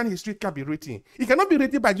African history can be written. It cannot be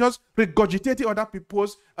written by just regurgitating other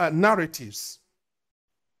people's narratives.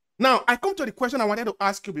 Now, I come to the question I wanted to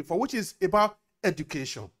ask you before, which is about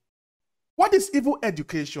education. What is evil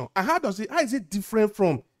education, and how is it different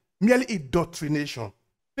from merely indoctrination?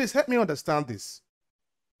 Please help me understand this.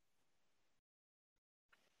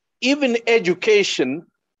 Even education,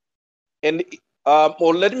 and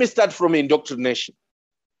or let me start from indoctrination.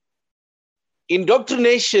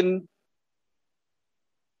 Indoctrination,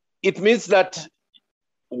 it means that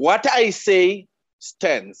what I say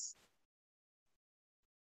stands.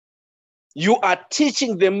 You are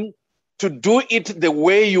teaching them to do it the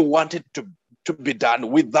way you want it to be done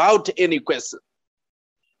without any question.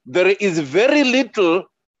 There is very little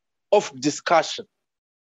of discussion.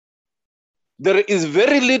 There is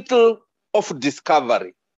very little of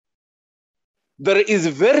discovery. There is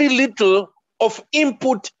very little of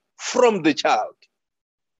input from the child.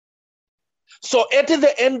 So at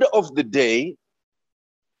the end of the day,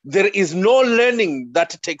 there is no learning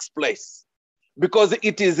that takes place because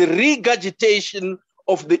it is a regurgitation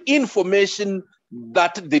of the information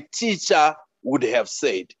that the teacher would have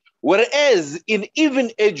said. Whereas in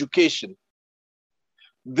even education,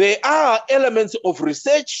 there are elements of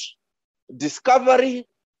research, discovery.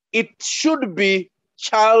 It should be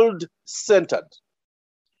child-centered.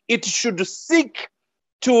 It should seek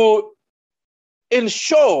to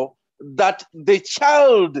ensure that the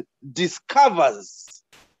child discovers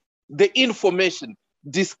the information,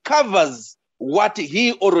 discovers what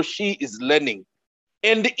he or she is learning.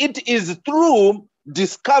 And it is through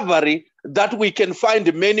discovery that we can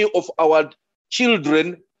find many of our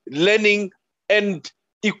children learning and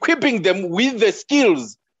equipping them with the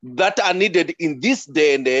skills that are needed in this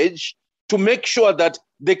day and age to make sure that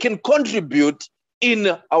they can contribute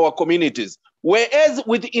in our communities. Whereas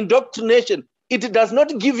with indoctrination, it does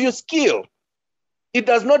not give you skill. It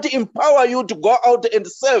does not empower you to go out and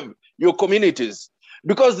serve your communities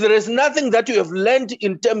because there is nothing that you have learned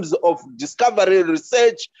in terms of discovery,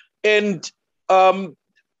 research, and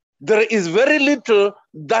there is very little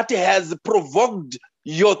that has provoked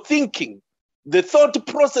your thinking. The thought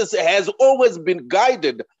process has always been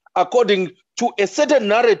guided according to a certain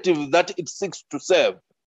narrative that it seeks to serve.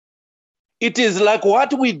 It is like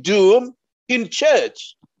what we do in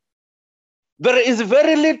church. There is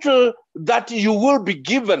very little that you will be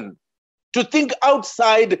given to think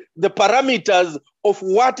outside the parameters of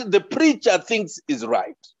what the preacher thinks is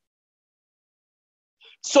right.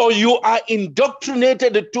 So you are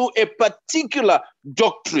indoctrinated to a particular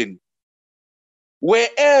doctrine,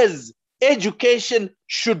 whereas education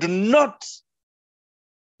should not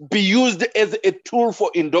be used as a tool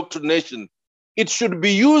for indoctrination. It should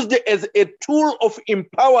be used as a tool of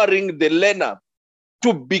empowering the learner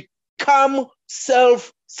to become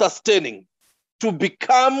self-sustaining, to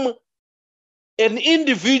become an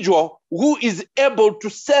individual who is able to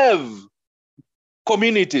serve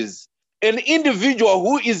communities, an individual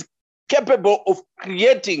who is capable of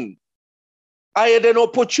creating I had an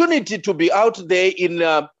opportunity to be out there in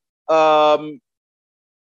the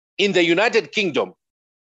United Kingdom.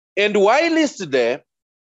 And whilst there,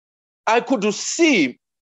 I could see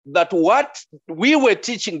that what we were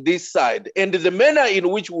teaching this side and the manner in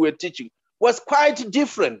which we were teaching was quite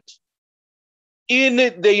different. In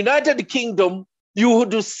the United Kingdom, you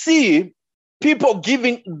would see people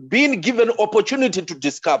being given opportunity to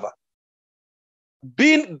discover,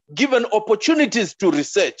 being given opportunities to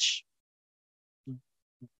research,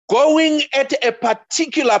 going at a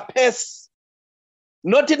particular pace,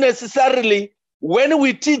 not necessarily when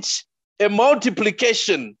we teach a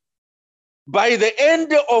multiplication. By the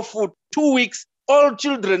end of 2 weeks, all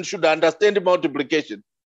children should understand multiplication.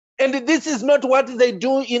 And this is not what they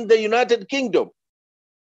do in the United Kingdom.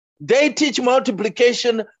 They teach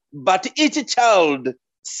multiplication, but each child's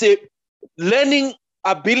learning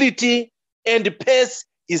ability and pace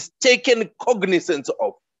is taken cognizance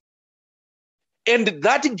of. And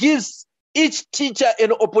that gives each teacher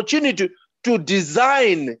an opportunity to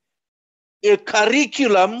design a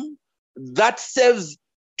curriculum that serves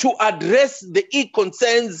to address the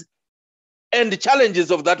concerns and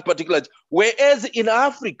challenges of that particular. Whereas in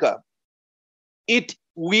Africa,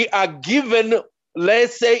 we are given,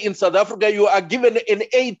 let's say in South Africa, you are given an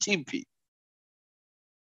ATP,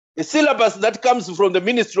 a syllabus that comes from the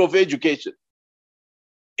Ministry of Education.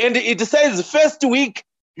 And it says first week,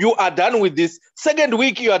 you are done with this. Second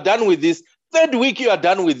week, you are done with this. Third week, you are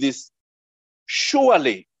done with this.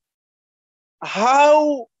 Surely,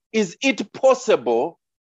 how is it possible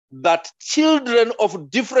that children of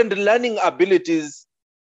different learning abilities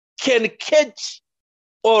can catch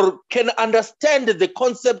or can understand the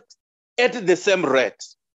concept at the same rate?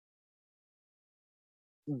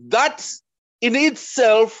 That in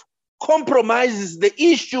itself compromises the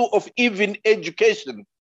issue of even education,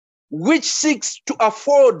 which seeks to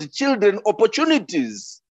afford children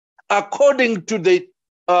opportunities according to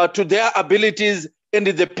their abilities and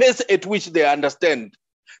the pace at which they understand.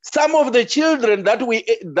 Some of the children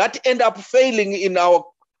that end up failing in our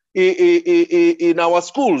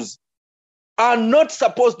schools are not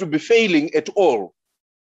supposed to be failing at all,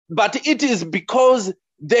 but it is because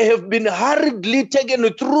they have been hurriedly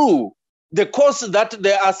taken through the course that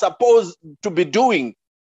they are supposed to be doing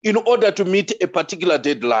in order to meet a particular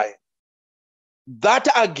deadline. That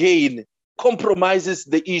again compromises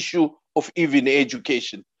the issue of even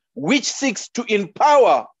education, which seeks to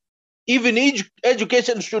empower. Even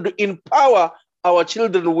education should empower our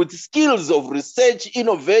children with skills of research,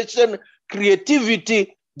 innovation,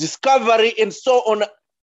 creativity, discovery, and so on,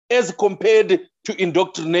 as compared to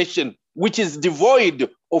indoctrination, which is devoid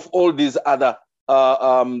of all these other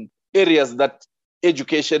areas that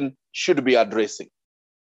education should be addressing.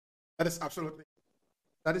 That is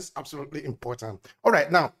absolutely important. All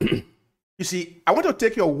right, now, you see, I want to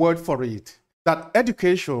take your word for it, that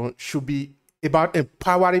education should be about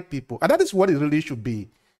empowering people. And that is what it really should be.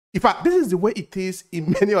 In fact, this is the way it is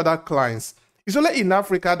in many other clients. It's only in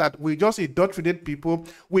Africa that we just indoctrinate people.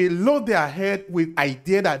 We load their head with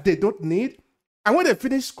ideas that they don't need. And when they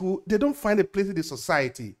finish school, they don't find a place in the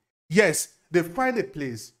society. Yes, they find a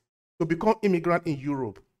place to become immigrant in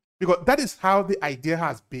Europe, because that is how the idea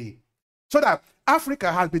has been. So that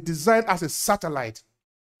Africa has been designed as a satellite.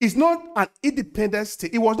 It's not an independent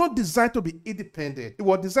state. It was not designed to be independent. It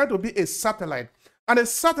was designed to be a satellite. And a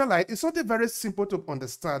satellite is something very simple to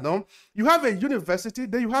understand. No? You have a university,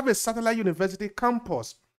 then you have a satellite university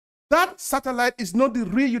campus. That satellite is not the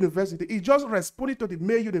real university. It just responded to the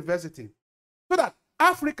main university. So that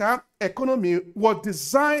Africa economy was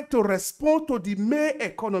designed to respond to the main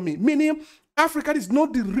economy, meaning Africa is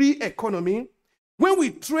not the real economy. When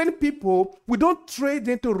we train people, we don't train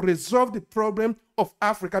them to resolve the problem of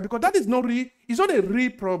Africa, because that is not real. It's not a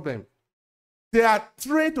real problem. They are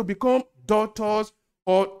trained to become doctors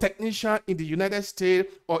or technicians in the United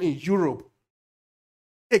States or in Europe.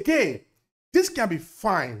 Again, this can be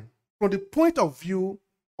fine from the point of view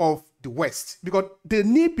of the West, because they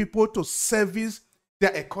need people to service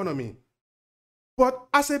their economy. But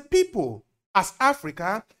as a people, as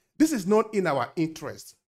Africa, this is not in our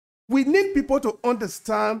interest. We need people to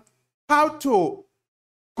understand how to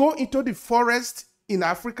go into the forest in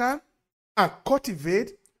Africa and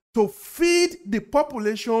cultivate to feed the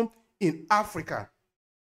population in Africa.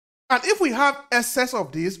 And if we have excess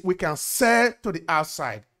of this, we can sell to the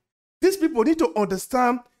outside. These people need to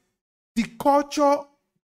understand the culture,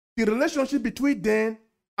 the relationship between them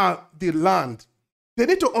and the land. They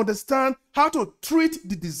need to understand how to treat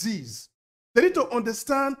the disease. They need to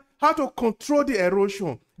understand how to control the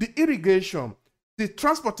erosion, the irrigation, the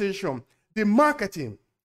transportation, the marketing.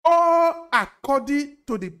 All according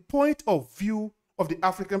to the point of view of the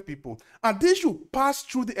African people. And this should pass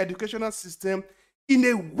through the educational system in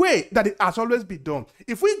a way that it has always been done.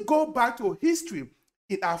 If we go back to history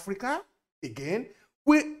in Africa, again,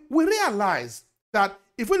 we realize that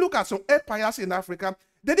if we look at some empires in Africa,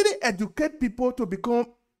 they didn't educate people to become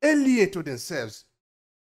alien to themselves.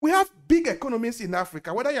 We have big economies in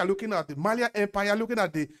Africa, whether you're looking at the Malian Empire, looking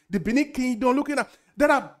at the Benin Kingdom,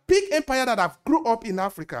 there are big empires that have grew up in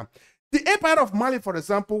Africa. The Empire of Mali, for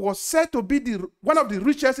example, was said to be one of the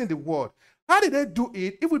richest in the world. How did they do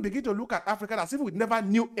it if we begin to look at Africa as if we never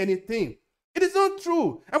knew anything? It is not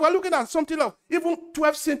true. And we're looking at something of even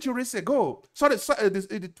 12 centuries ago. 12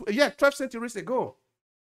 centuries ago.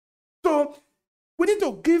 So we need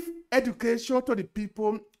to give education to the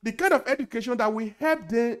people, the kind of education that will help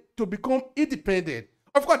them to become independent.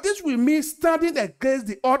 Of course, this will mean standing against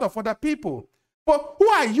the odds of other people. But who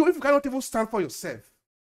are you if you cannot even stand for yourself?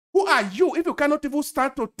 Who are you if you cannot even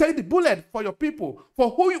stand to take the bullet for your people,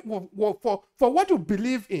 for what you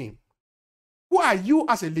believe in? Who are you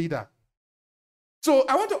as a leader? So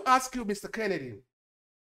I want to ask you, Mr. Kennedy,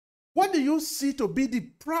 what do you see to be the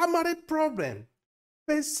primary problem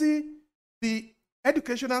facing the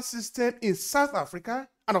educational system in South Africa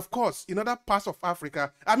and, of course, in other parts of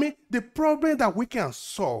Africa? I mean, the problem that we can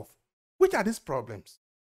solve. Which are these problems?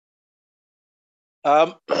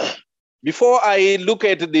 Before I look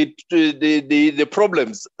at the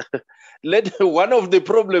problems, one of the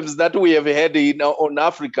problems that we have had on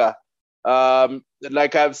Africa,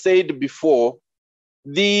 like I've said before,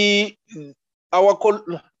 our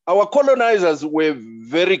colonizers were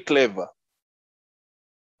very clever.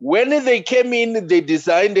 When they came in, they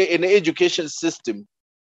designed an education system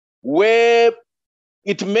where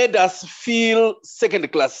it made us feel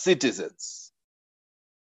second-class citizens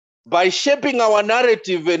by shaping our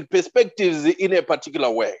narrative and perspectives in a particular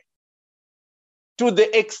way. To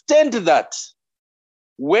the extent that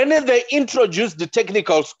when they introduced the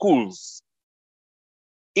technical schools,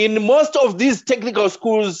 in most of these technical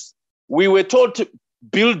schools, we were taught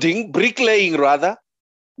bricklaying rather.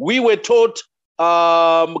 We were taught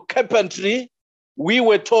carpentry. We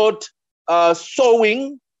were taught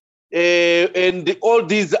sewing and all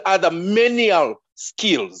these other manual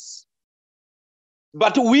skills.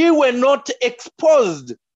 But we were not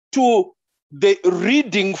exposed to the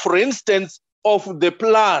reading, for instance, of the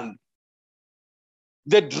plan,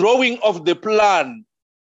 the drawing of the plan,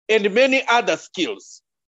 and many other skills.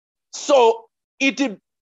 So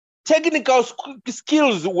technical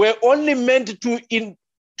skills were only meant to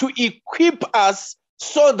equip us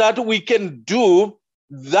so that we can do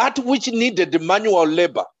that which needed manual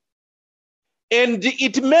labor. And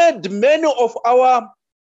it made many of our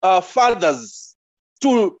fathers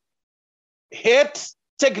to hate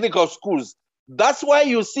technical schools. That's why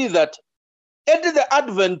you see that at the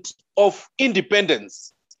advent of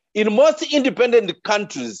independence, in most independent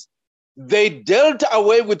countries, they dealt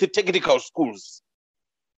away with the technical schools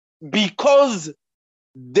because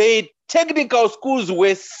the technical schools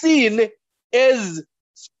were seen as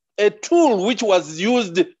a tool which was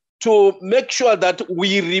used to make sure that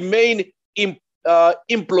we remain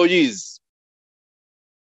employees.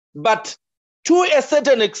 But to a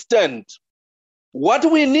certain extent, what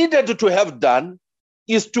we needed to have done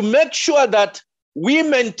is to make sure that we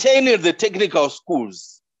maintain the technical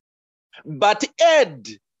schools, but add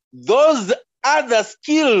those other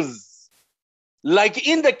skills, like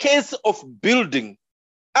in the case of building,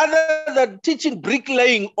 other than teaching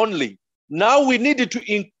bricklaying only. Now we needed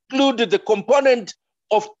to include the component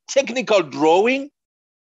of technical drawing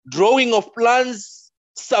of plans,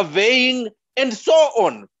 surveying, and so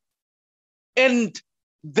on. And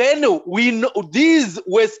then we know these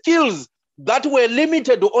were skills that were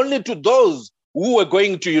limited only to those who were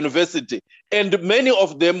going to university, and many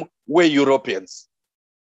of them were Europeans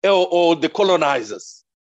or the colonizers.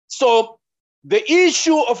 So the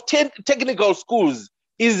issue of technical schools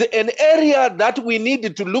is an area that we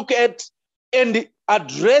need to look at and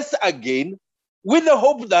address again, with the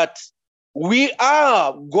hope that we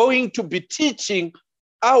are going to be teaching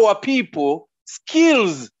our people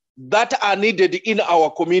skills that are needed in our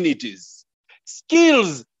communities,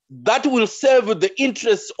 skills that will serve the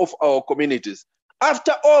interests of our communities.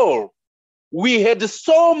 After all, we had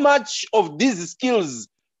so much of these skills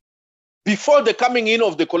before the coming in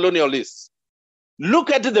of the colonialists.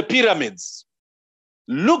 Look at the pyramids.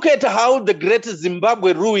 Look at how the great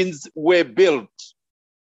Zimbabwe ruins were built.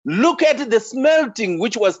 Look at the smelting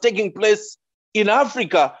which was taking place in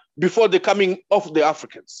Africa before the coming of the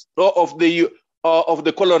Africans, or of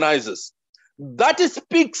the colonizers. That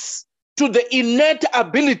speaks to the innate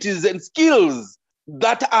abilities and skills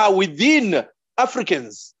that are within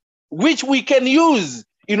Africans, which we can use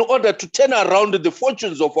in order to turn around the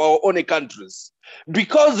fortunes of our own countries.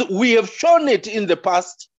 Because we have shown it in the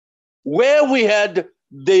past, where we had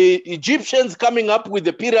the Egyptians coming up with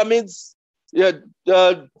the pyramids,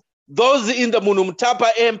 those in the Munumtapa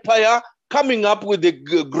Empire coming up with the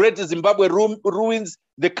great Zimbabwe ruins,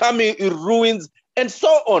 the Kami ruins, and so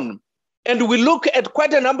on. And we look at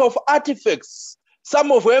quite a number of artifacts.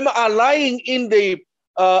 Some of them are lying in the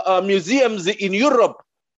museums in Europe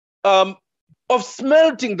of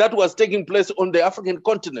smelting that was taking place on the African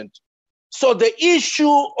continent. So the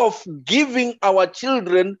issue of giving our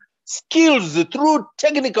children skills through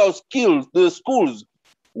technical skills, the schools,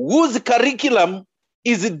 whose curriculum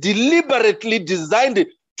is deliberately designed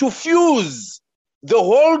to fuse the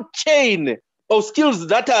whole chain of skills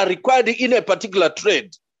that are required in a particular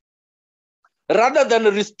trade, rather than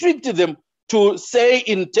restrict them to, say,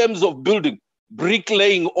 in terms of building,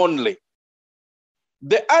 bricklaying only.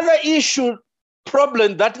 The other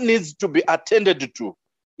problem that needs to be attended to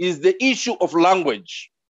is the issue of language.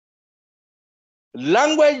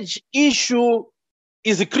 Language issue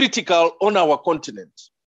is critical on our continent.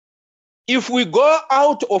 If we go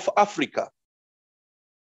out of Africa,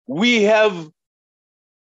 we have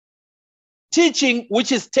teaching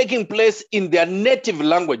which is taking place in their native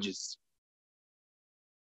languages.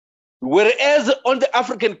 Whereas on the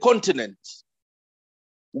African continent,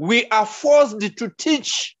 we are forced to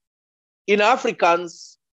teach in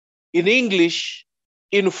Afrikaans, in English,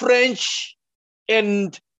 in French,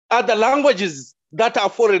 and other languages that are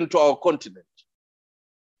foreign to our continent.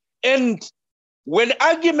 And when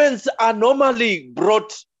arguments are normally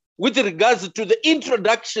brought with regards to the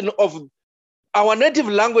introduction of our native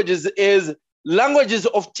languages as languages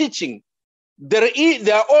of teaching, there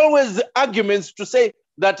are always arguments to say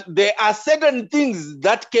that there are certain things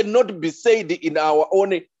that cannot be said in our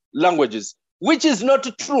own languages, which is not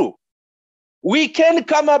true. We can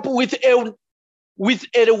come up with a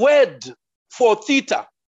word for theta.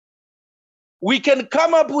 We can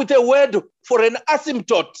come up with a word for an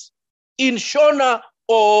asymptote in Shona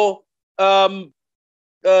or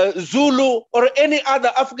Zulu or any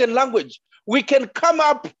other African language. We can come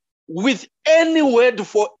up with any word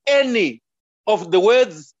for any of the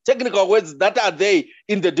words, technical words that are there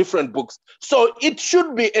in the different books. So it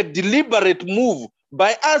should be a deliberate move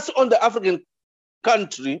by us on the African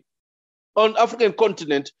continent,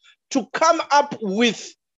 to come up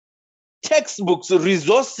with textbooks,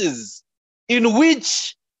 resources in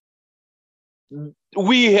which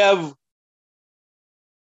we have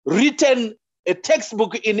written a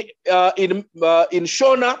textbook in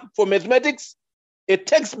Shona for mathematics, a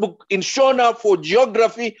textbook in Shona for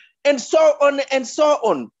geography, and so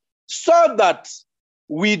on, so that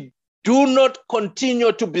we do not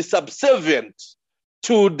continue to be subservient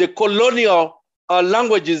to the colonial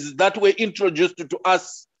languages that were introduced to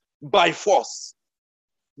us by force.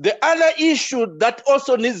 The other issue that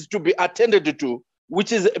also needs to be attended to,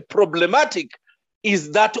 which is problematic,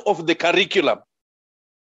 is that of the curriculum.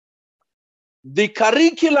 The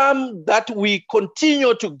curriculum that we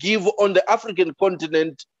continue to give on the African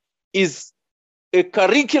continent is a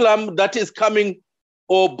curriculum that is coming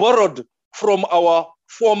or borrowed from our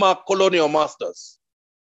former colonial masters.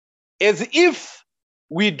 As if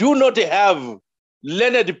we do not have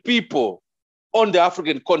learned people on the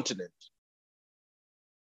African continent.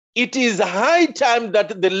 It is high time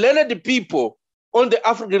that the learned people on the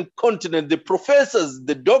African continent, the professors,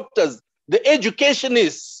 the doctors, the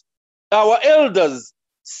educationists, our elders,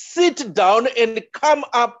 sit down and come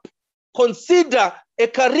up, consider a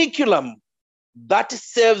curriculum that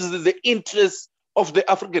serves the interests of the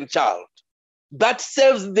African child, that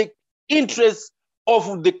serves the interests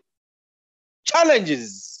of the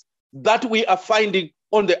challenges that we are finding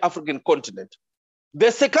on the African continent.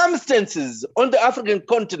 The circumstances on the African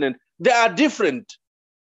continent, they are different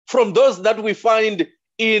from those that we find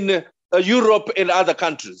in Europe and other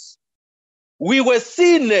countries. We were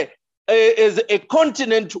seen as a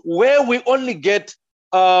continent where we only get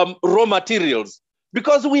raw materials,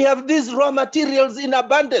 because we have these raw materials in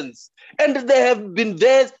abundance, and they have been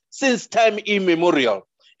there since time immemorial,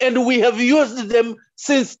 and we have used them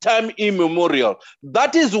since time immemorial.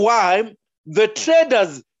 That is why the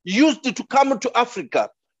traders used to come to Africa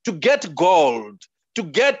to get gold, to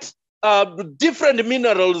get different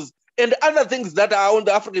minerals and other things that are on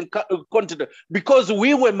the African continent, because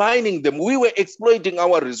we were mining them, we were exploiting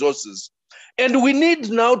our resources. And we need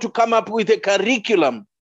now to come up with a curriculum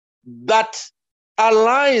that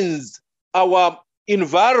aligns our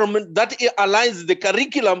environment, that aligns the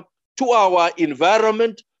curriculum to our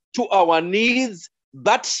environment, to our needs,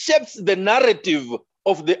 that shapes the narrative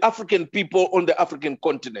of the African people on the African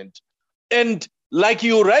continent. And like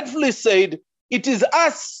you rightfully said, it is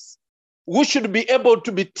us who should be able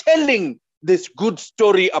to be telling this good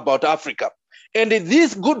story about Africa. And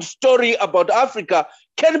this good story about Africa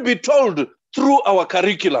can be told through our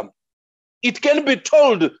curriculum. It can be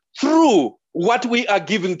told through what we are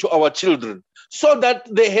giving to our children so that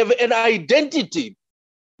they have an identity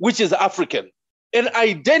which is African, an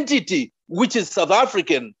identity which is South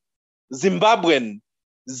African, Zimbabwean,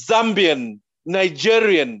 Zambian,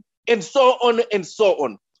 Nigerian, and so on and so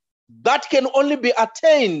on. That can only be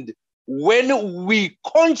attained when we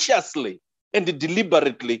consciously and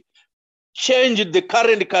deliberately change the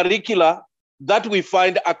current curricula that we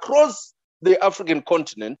find across the African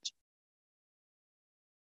continent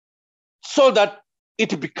so that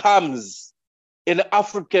it becomes an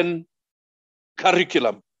African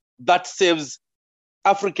curriculum that serves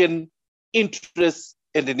African interests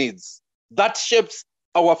and needs, that shapes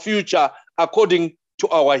our future according to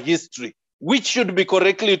our history, which should be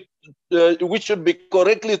correctly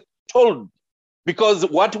told, because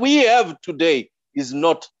what we have today is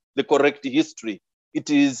not the correct history. It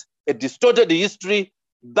is a distorted history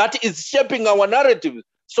that is shaping our narrative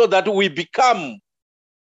so that we become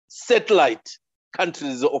satellite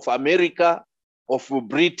countries of America, of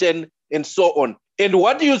Britain, and so on. And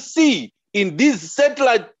what you see in these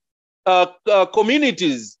satellite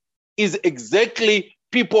communities is exactly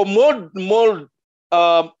people more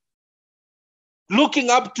looking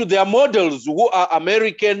up to their models who are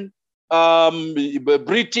American,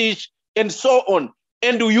 British, and so on.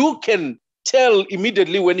 And you can tell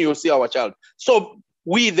immediately when you see our child. So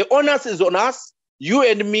the onus is on us, you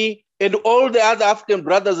and me, and all the other African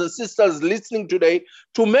brothers and sisters listening today,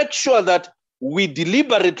 to make sure that we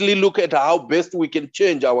deliberately look at how best we can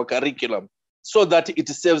change our curriculum so that it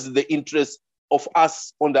serves the interests of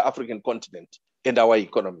us on the African continent and our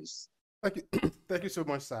economies. Thank you. Thank you so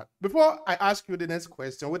much, sir. Before I ask you the next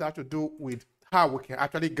question, what have to do with how we can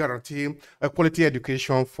actually guarantee a quality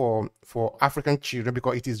education for African children,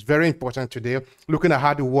 because it is very important today, looking at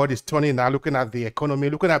how the world is turning now, looking at the economy,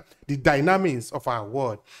 looking at the dynamics of our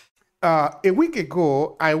world. A week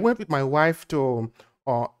ago, I went with my wife to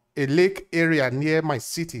a lake area near my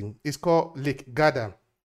city. It's called Lake Garda.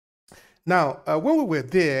 Now, when we were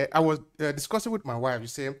there, I was discussing with my wife. You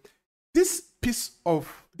say,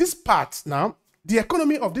 this part now, the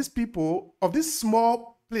economy of these people, of this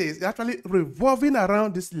small place, is actually revolving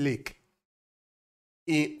around this lake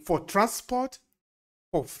for transport,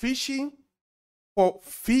 for fishing, for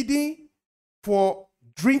feeding, for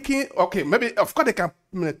drinking. Okay, maybe, of course, they can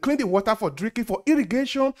clean the water for drinking, for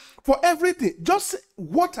irrigation, for everything. Just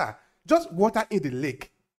water in the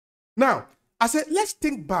lake. Now, I said, let's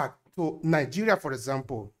think back to Nigeria, for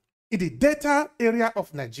example. In the delta area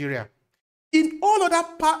of Nigeria, in all other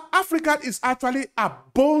parts, Africa is actually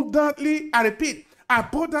abundantly, I repeat,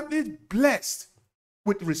 abundantly blessed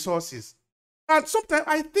with resources. And sometimes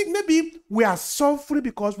I think maybe we are suffering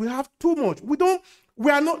because we have too much.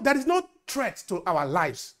 There is no threat to our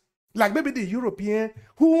lives. Like maybe the European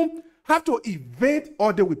who have to invade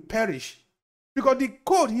or they will perish. Because the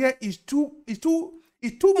cold here is too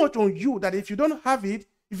much on you that if you don't have it,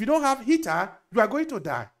 if you don't have heater, you are going to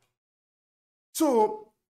die. So,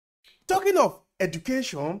 talking of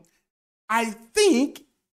education, I think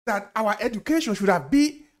that our education should have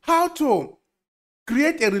been how to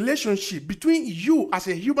create a relationship between you as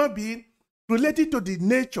a human being related to the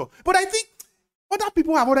nature. But I think other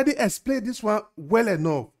people have already explained this one well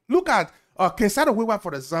enough. Look at Ken Saro-Wiwa,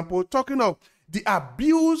 for example, talking of the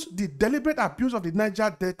abuse, the deliberate abuse of the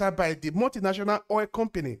Niger Delta by the multinational oil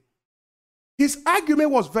company. His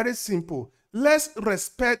argument was very simple. Let's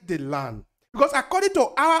respect the land. Because according to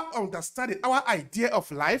our understanding, our idea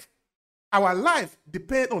of life, our life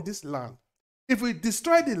depends on this land. If we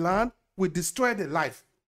destroy the land, we destroy the life.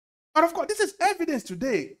 And of course, this is evidence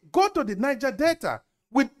today. Go to the Niger Delta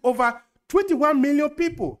with over 21 million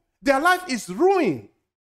people. Their life is ruined.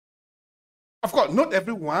 Of course, not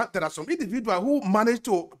everyone. There are some individuals who manage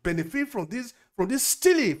to benefit from this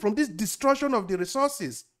stealing, from this destruction of the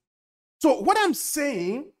resources. So what I'm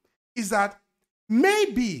saying is that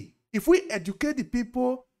maybe if we educate the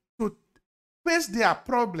people to face their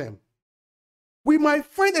problem, we might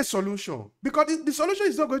find a solution. Because the solution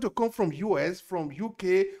is not going to come from US, from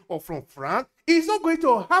UK, or from France. It's not going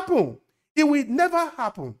to happen. It will never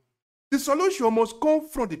happen. The solution must come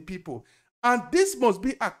from the people. And this must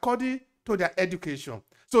be according to their education.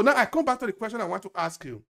 So now I come back to the question I want to ask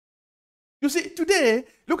you. You see, today,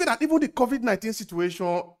 looking at even the COVID-19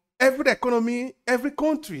 situation, every economy, every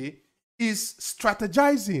country is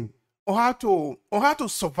strategizing on how to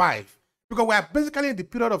survive, because we are basically in the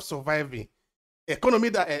period of surviving. Economy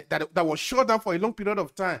that was shut down for a long period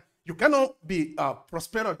of time. You cannot be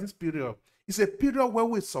prosperous this period. It's a period where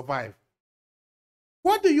we survive.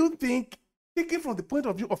 What do you think, taking from the point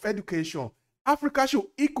of view of education, Africa should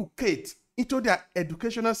inculcate into their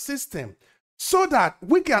educational system so that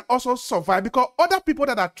we can also survive? Because other people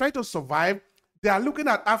that are trying to survive, they are looking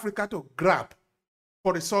at Africa to grab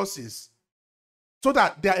for resources so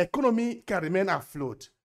that their economy can remain afloat.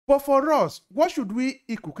 But for us, what should we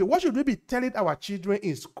inculcate? What should we be telling our children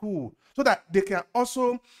in school so that they can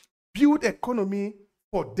also build economy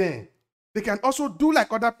for them? They can also do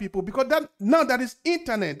like other people, because now there is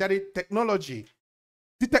internet, there is technology.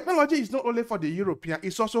 The technology is not only for the European,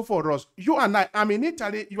 it's also for us. You and I'm in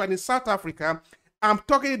Italy, you are in South Africa. I'm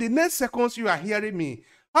talking, in the next seconds you are hearing me.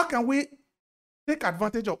 How can we take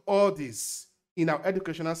advantage of all this in our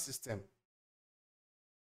educational system?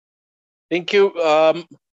 Thank you.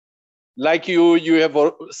 Like you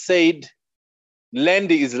have said, land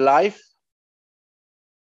is life.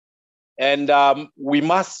 And we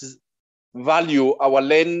must value our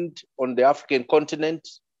land on the African continent,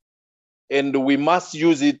 and we must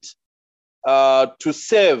use it to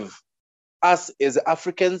serve us as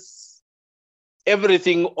Africans.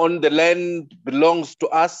 Everything on the land belongs to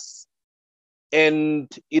us, and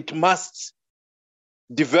it must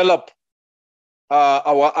develop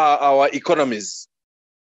our economies.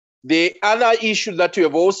 The other issue that you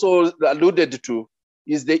have also alluded to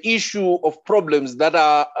is the issue of problems that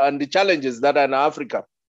are and the challenges that are in Africa.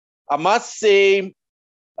 I must say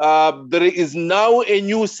there is now a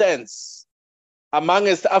new sense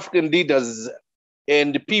amongst African leaders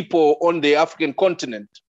and people on the African continent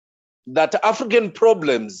that African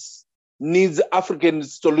problems needs African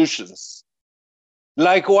solutions.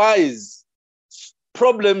 Likewise,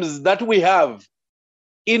 problems that we have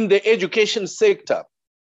in the education sector,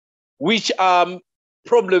 which are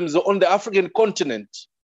problems on the African continent,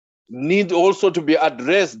 need also to be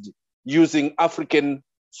addressed using African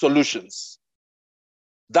solutions.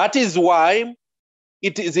 That is why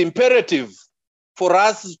it is imperative for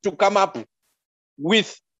us to come up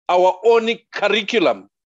with our own curriculum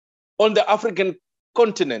on the African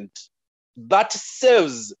continent that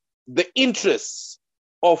serves the interests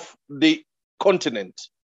of the continent,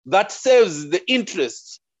 that serves the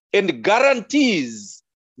interests and guarantees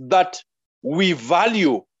that we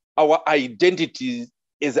value our identity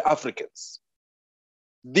as Africans.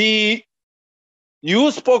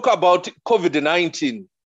 You spoke about COVID-19,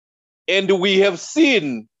 and we have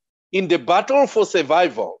seen in the battle for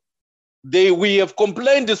survival, we have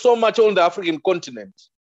complained so much on the African continent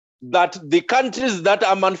that the countries that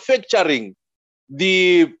are manufacturing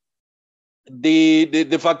the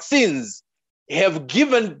vaccines have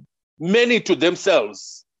given many to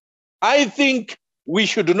themselves. I think we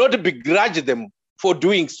should not begrudge them for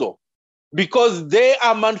doing so, because they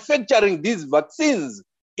are manufacturing these vaccines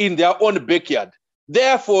in their own backyard.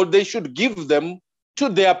 Therefore, they should give them to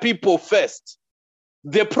their people first.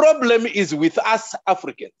 The problem is with us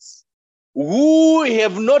Africans, who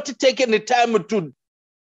have not taken the time to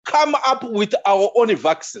come up with our own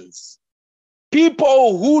vaccines.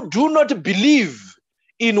 People who do not believe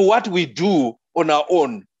in what we do on our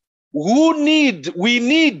own. We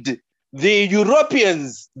need the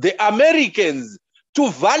Europeans, the Americans, to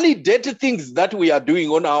validate things that we are doing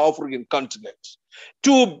on our African continent.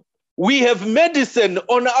 We have medicine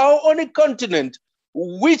on our own continent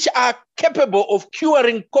which are capable of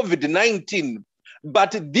curing COVID-19,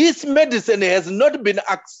 but this medicine has not been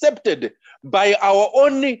accepted by our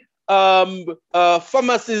own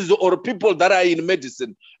pharmacies or people that are in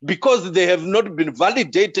medicine, because they have not been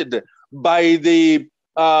validated by the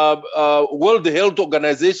World Health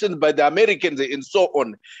Organization, by the Americans, and so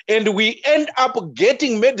on. And we end up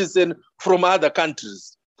getting medicine from other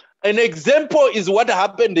countries. An example is what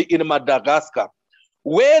happened in Madagascar,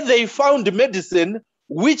 where they found medicine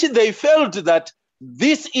which they felt that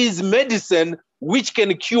this is medicine which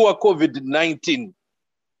can cure COVID-19,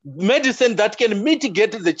 medicine that can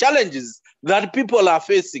mitigate the challenges that people are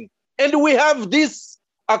facing. And we have this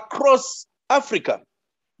across Africa.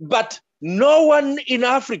 But no one in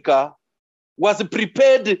Africa was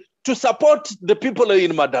prepared to support the people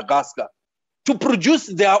in Madagascar to produce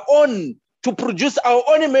our own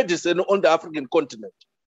medicine on the African continent.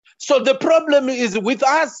 So the problem is with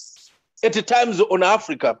us at times on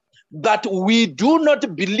Africa, that we do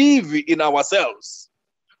not believe in ourselves.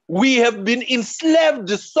 We have been enslaved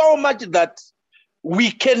so much that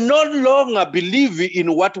we can no longer believe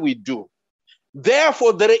in what we do.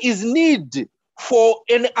 Therefore, there is need for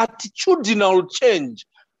an attitudinal change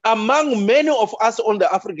among many of us on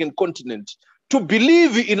the African continent to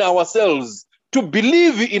believe in ourselves, to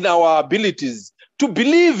believe in our abilities, to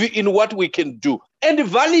believe in what we can do and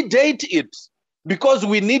validate it, because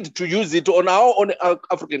we need to use it on our own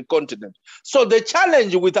African continent. So the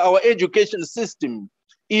challenge with our education system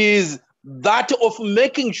is that of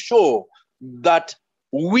making sure that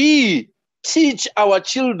we teach our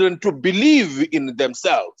children to believe in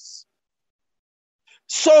themselves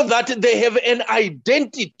so that they have an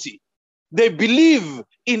identity. They believe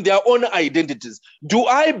in their own identities.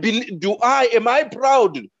 Am I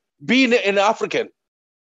proud being an African?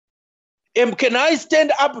 Can I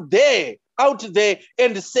stand up there, out there,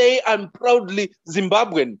 and say I'm proudly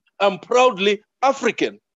Zimbabwean, I'm proudly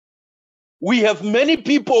African? We have many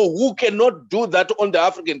people who cannot do that on the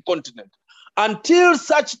African continent. Until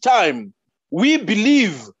such time, we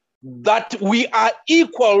believe that we are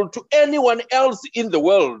equal to anyone else in the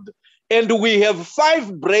world, and we have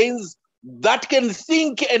 5 brains that can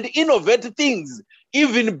think and innovate things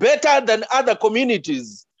even better than other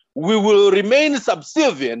communities. We will remain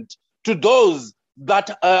subservient to those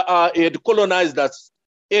that had colonized us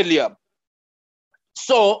earlier.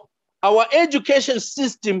 So our education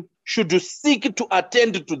system should seek to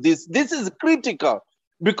attend to this. This is critical,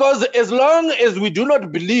 because as long as we do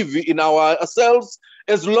not believe in ourselves,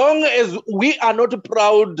 as long as we are not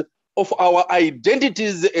proud of our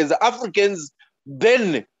identities as Africans,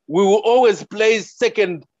 then we will always place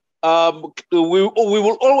second, we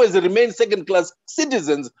will always remain second-class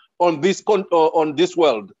citizens on this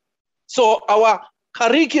world. So our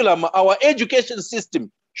curriculum, our education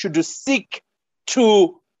system should seek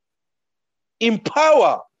to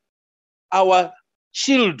empower our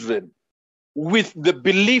children with the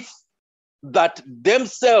belief that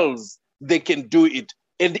themselves they can do it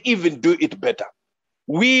and even do it better.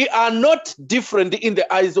 We are not different in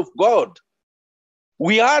the eyes of God.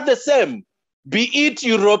 We are the same, be it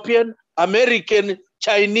European, American,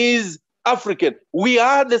 Chinese, African. We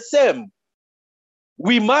are the same.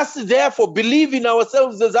 We must therefore believe in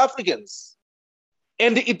ourselves as Africans.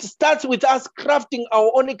 And it starts with us crafting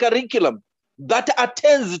our own curriculum that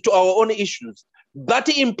attends to our own issues, that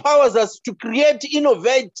empowers us to create,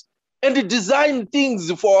 innovate, and design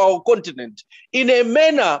things for our continent in a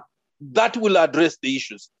manner that will address the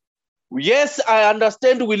issues. Yes, I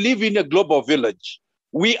understand we live in a global village.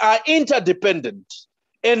 We are interdependent,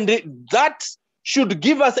 and that should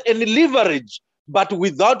give us any leverage, but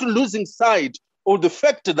without losing sight of the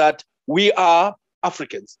fact that we are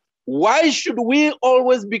Africans. Why should we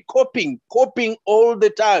always be copying all the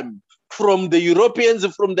time from the Europeans,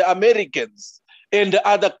 from the Americans, and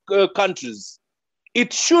other countries?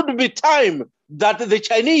 It should be time that the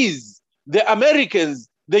Chinese, the Americans,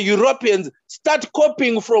 the Europeans start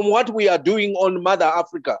copying from what we are doing on Mother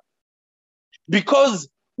Africa. Because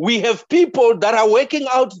we have people that are working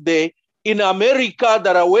out there in America,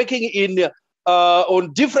 that are working in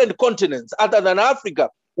on different continents other than Africa,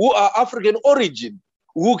 who are African origin,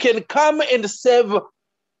 who can come and serve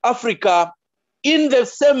Africa in the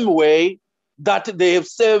same way that they have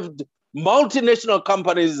served multinational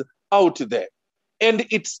companies out there. And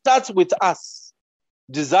it starts with us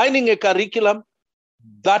designing a curriculum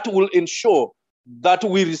that will ensure that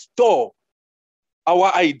we restore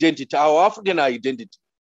our identity, our African identity,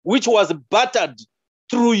 which was battered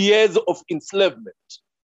through years of enslavement,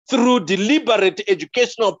 through deliberate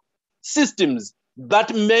educational systems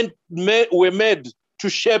that were made to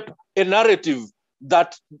shape a narrative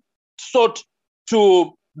that sought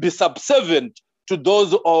to be subservient to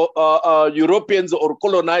those Europeans or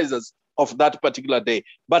colonizers of that particular day.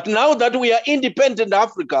 But now that we are independent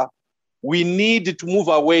Africa, we need to move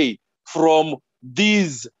away from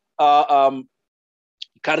these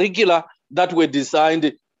curricula that were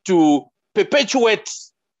designed to perpetuate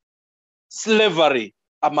slavery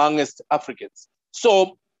amongst Africans.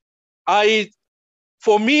 So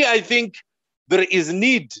for me, I think there is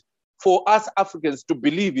need for us Africans to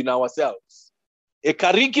believe in ourselves. A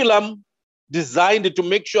curriculum designed to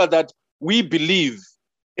make sure that we believe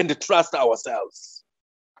and trust ourselves.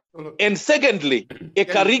 And secondly, a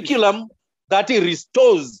curriculum that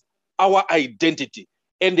restores our identity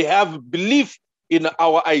and have belief in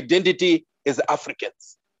our identity as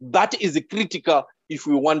Africans. That is critical if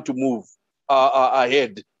we want to move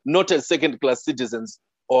ahead, not as second-class citizens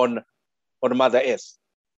on Mother Earth.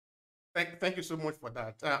 Thank you so much for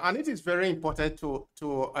that. And it is very important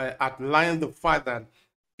to outline the fact that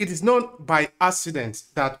it is not by accident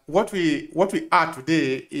that what we are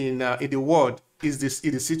today in the world is the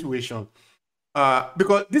situation,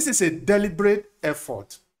 because this is a deliberate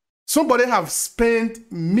effort. Somebody have spent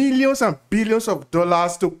millions and billions of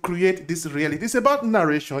dollars to create this reality. It's about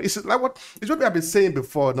narration. It's like what we have been saying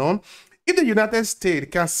before, no? If the United States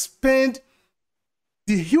can spend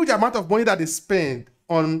the huge amount of money that they spend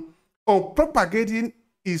on propagating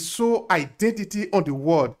its sole identity on the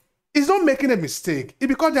world, it's not making a mistake. It's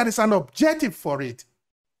because there is an objective for it.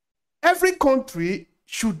 Every country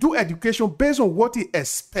should do education based on what it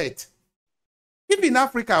expects. If in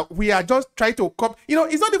Africa, we are just trying to copy,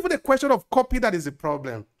 it's not even a question of copy that is the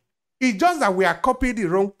problem. It's just that we are copying the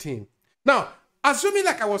wrong thing. Now, assuming,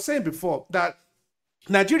 like I was saying before, that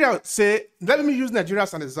Nigeria say, let me use Nigeria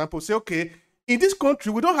as an example, say, okay, in this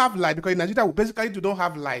country, we don't have light because in Nigeria, we basically don't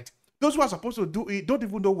have light. Those who are supposed to do it don't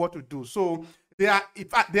even know what to do. So they are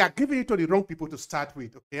giving it to the wrong people to start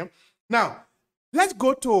with, okay? Now, let's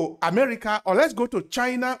go to America, or let's go to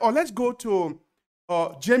China, or let's go to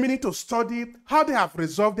Germany to study how they have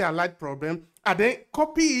resolved their light problem, and then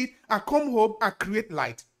copy it and come home and create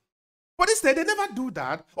light. But instead, they never do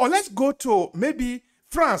that. Or let's go to maybe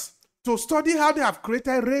France to study how they have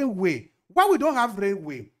created railway. Why we don't have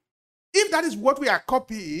railway? If that is what we are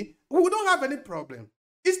copying, we don't have any problem.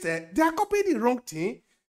 Instead, they are copying the wrong thing,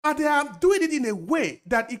 and they are doing it in a way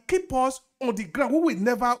that it keeps us on the ground. We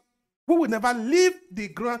will never leave the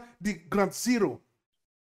ground zero.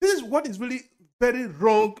 This is what is really very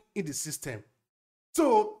wrong in the system.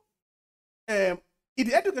 So, in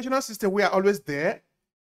the educational system, we are always there.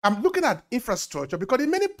 I'm looking at infrastructure because in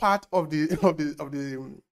many parts of the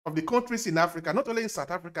countries in Africa, not only in South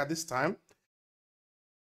Africa this time,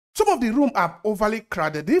 some of the rooms are overly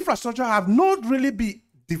crowded. The infrastructure have not really been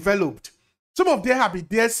developed. Some of them have been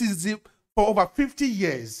there for over 50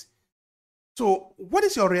 years. So what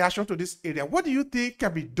is your reaction to this area? What do you think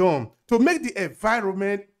can be done to make the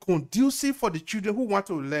environment conducive for the children who want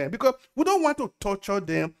to learn? Because we don't want to torture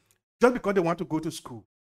them just because they want to go to school.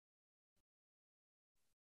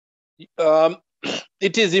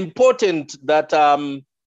 It is important that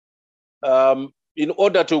in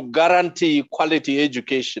order to guarantee quality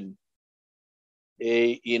education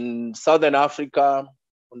in Southern Africa,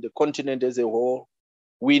 on the continent as a whole,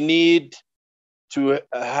 we need to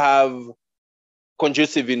have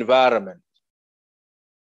conducive environment.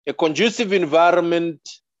 A conducive environment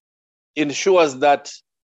ensures that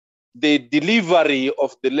the delivery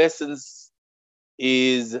of the lessons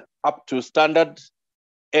is up to standard,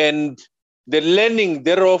 and the learning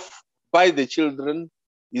thereof by the children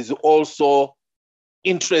is also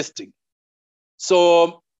interesting.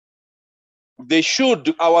 So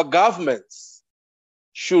our governments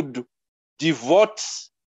should devote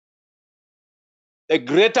a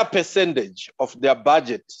greater percentage of their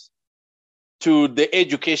budget to the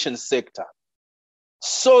education sector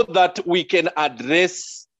so that we can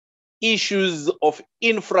address issues of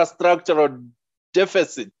infrastructural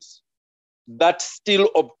deficit that still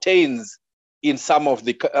obtains in some of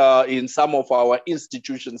our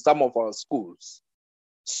institutions, some of our schools,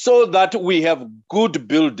 so that we have good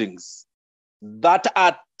buildings that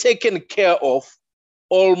are taken care of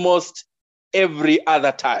almost every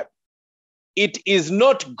other time. It is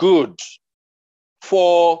not good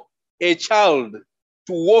for a child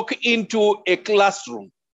to walk into a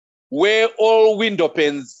classroom where all window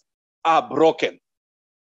panes are broken.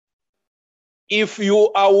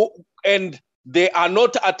 And they are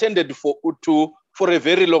not attended for a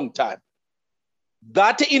very long time.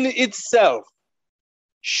 That in itself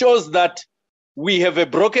shows that we have a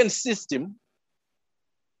broken system,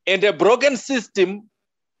 and a broken system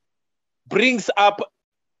brings up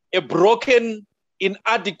a broken,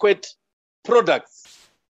 inadequate products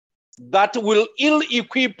that will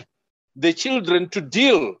ill-equip the children to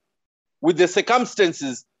deal with the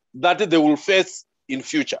circumstances that they will face in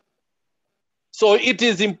future. So it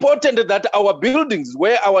is important that our buildings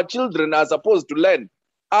where our children are supposed to learn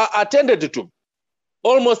are attended to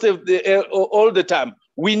almost all the time.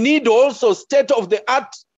 We need also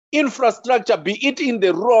state-of-the-art infrastructure, be it in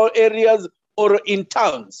the rural areas or in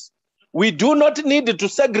towns. We do not need to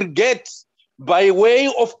segregate by way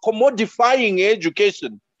of commodifying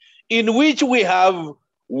education, in which we have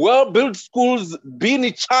well-built schools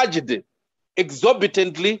being charged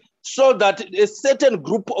exorbitantly so that a certain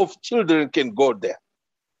group of children can go there.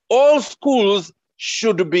 All schools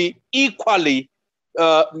should be equally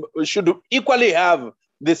have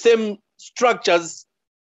the same structures,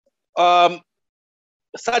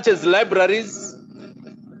 such as libraries.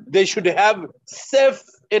 They should have safe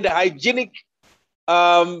and hygienic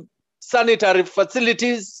sanitary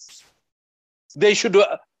facilities. They should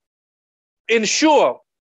ensure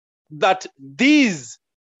that these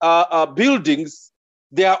buildings,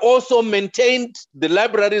 they are also maintained, the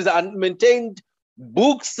libraries are maintained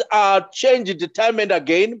Books are changed time and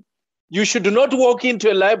again. You should not walk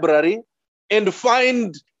into a library and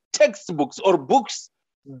find textbooks or books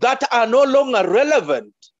that are no longer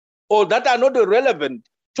relevant or that are not relevant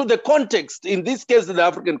to the context, in this case, the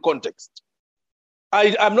African context.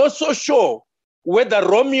 I'm not so sure whether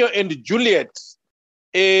Romeo and Juliet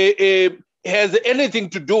has anything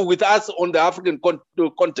to do with us on the African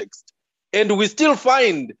context. And we still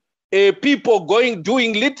find people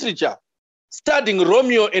doing literature, studying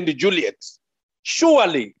Romeo and Juliet.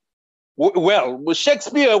 Surely, well,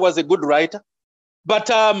 Shakespeare was a good writer, but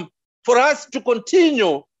for us to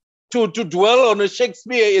continue to dwell on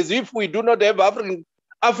Shakespeare as if we do not have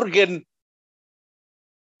African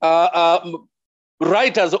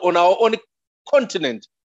writers on our own continent,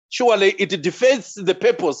 surely it defeats the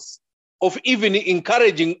purpose of even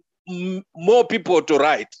encouraging more people to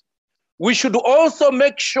write. We should also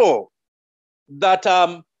make sure that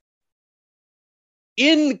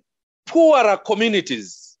in poorer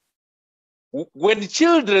communities, when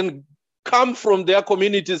children come from their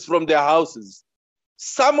communities, from their houses,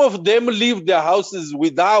 some of them leave their houses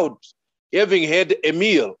without having had a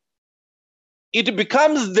meal. It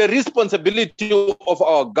becomes the responsibility of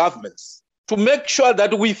our governments to make sure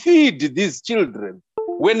that we feed these children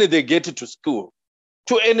when they get to school,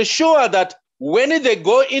 to ensure that when they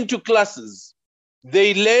go into classes,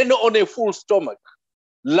 they learn on a full stomach,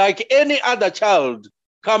 like any other child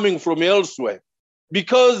coming from elsewhere.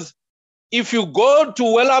 Because if you go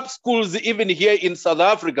to well-up schools, even here in South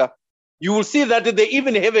Africa, you will see that they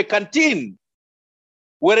even have a canteen.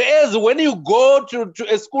 Whereas when you go to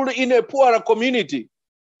a school in a poorer community,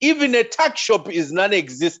 even a tuck shop is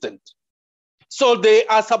non-existent. So they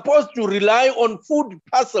are supposed to rely on food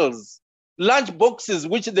parcels, lunch boxes,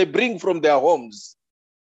 which they bring from their homes.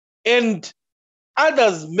 And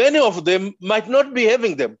others, many of them, might not be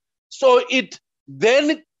having them. So it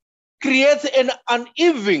then creates an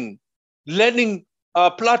uneven learning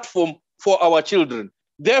platform for our children.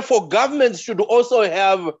 Therefore, governments should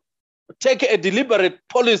also take a deliberate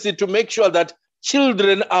policy to make sure that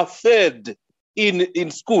children are fed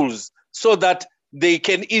in schools so that they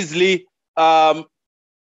can easily learn.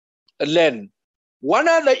 One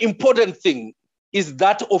other important thing is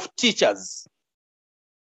that of teachers.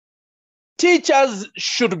 Teachers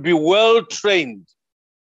should be well trained.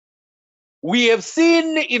 We have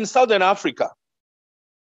seen in Southern Africa,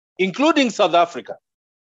 including South Africa,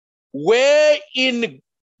 where in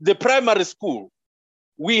the primary school,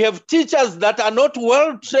 we have teachers that are not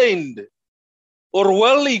well trained or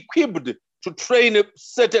well equipped to train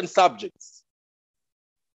certain subjects.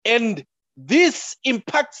 And this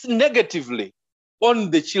impacts negatively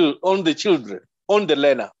on the children, on the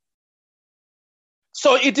learner.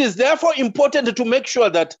 So it is therefore important to make sure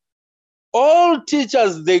that all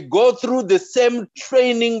teachers, they go through the same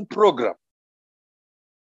training program.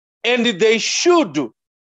 And they should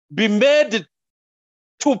be made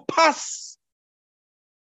to pass.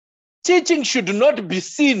 Teaching should not be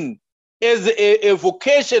seen as a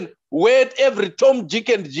vocation where every Tom, Dick,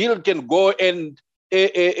 and Jill can go and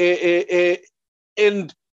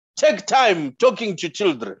take time talking to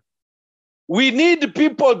children. We need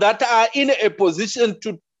people that are in a position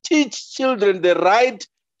to teach children the right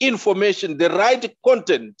information, the right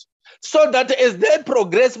content, so that as they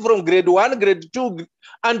progress from grade 1, grade 2,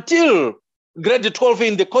 until grade 12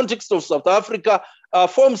 in the context of South Africa,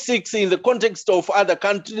 Form 6 in the context of other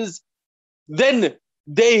countries, then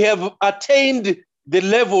they have attained the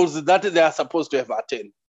levels that they are supposed to have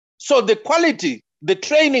attained. So the quality, the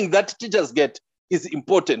training that teachers get is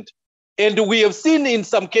important. And we have seen in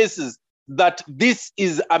some cases that this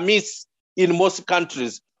is amiss in most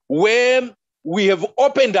countries, where we have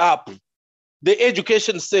opened up the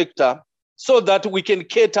education sector so that we can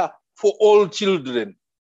cater for all children.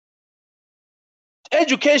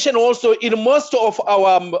 Education also, in most of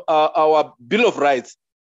our Bill of Rights,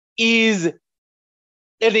 is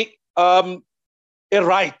a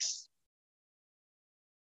right.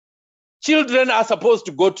 Children are supposed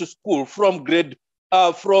to go to school from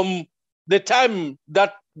the time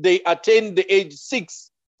that they attain the age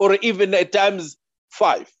 6 or even at times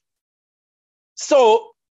 5.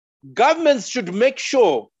 So governments should make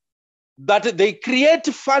sure that they create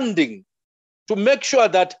funding to make sure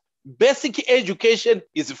that basic education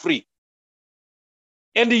is free.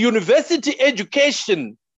 And the university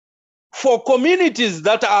education for communities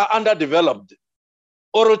that are underdeveloped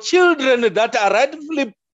or children that are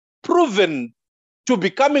rightfully proven to be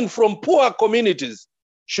coming from poor communities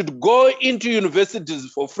should go into universities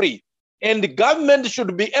for free. And the government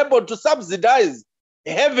should be able to subsidize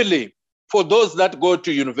heavily for those that go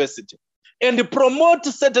to university and promote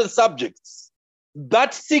certain subjects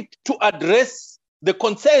that seek to address the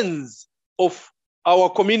concerns of our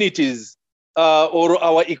communities or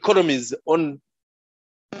our economies on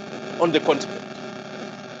the continent.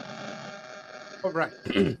 All right.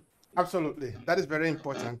 Absolutely. That is very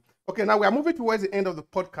important. Okay, now we are moving towards the end of the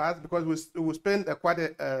podcast because we will spend quite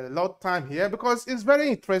a lot of time here because it's very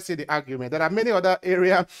interesting, the argument. There are many other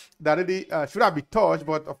areas that really should have been touched,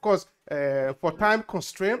 but of course, for time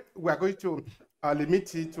constraint, we are going to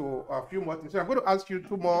limit it to a few more things. So I'm going to ask you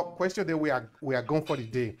two more questions, then we are going for the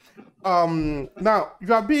day. Now, you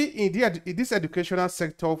have been in this educational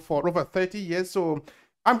sector for over 30 years, so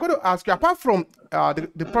I'm going to ask you, apart from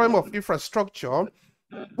the problem of infrastructure,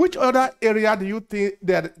 which other area do you think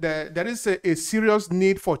that there is a serious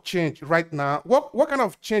need for change right now? What kind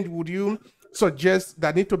of change would you suggest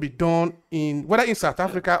that need to be done in whether in South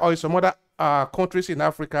Africa or in some other countries in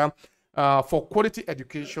Africa for quality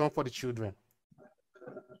education for the children?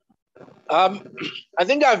 I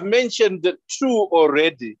think I've mentioned the two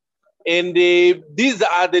already, and these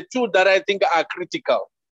are the two that I think are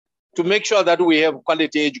critical to make sure that we have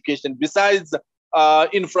quality education. Besides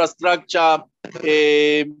infrastructure,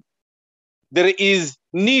 there is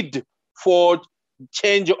need for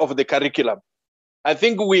change of the curriculum. I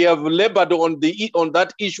think we have labored on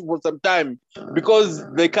that issue for some time because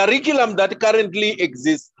the curriculum that currently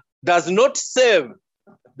exists does not serve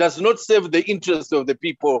the interests of the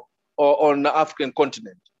people on the African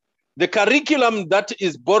continent. The curriculum that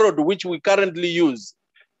is borrowed, which we currently use,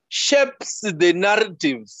 shapes the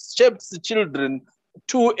narratives, shapes the children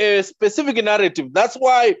to a specific narrative. That's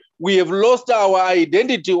why we have lost our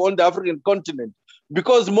identity on the African continent,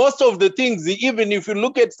 because most of the things, even if you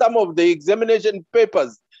look at some of the examination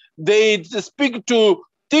papers, they speak to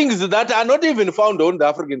things that are not even found on the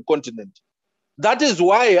African continent. That is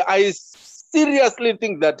why I seriously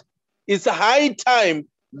think that it's high time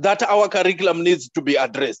that our curriculum needs to be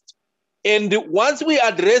addressed. And once we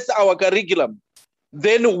address our curriculum,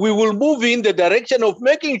 then we will move in the direction of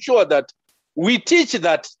making sure that we teach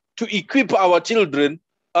that to equip our children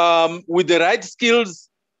with the right skills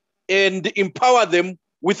and empower them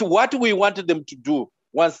with what we want them to do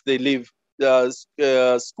once they leave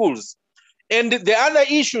schools. And the other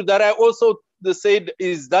issue that I also said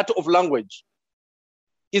is that of language.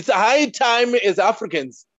 It's a high time as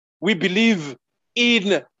Africans, we believe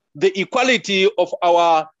in the equality of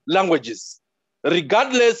our languages,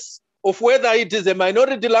 regardless of whether it is a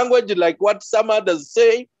minority language, like what some others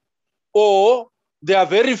say, or there are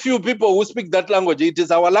very few people who speak that language. It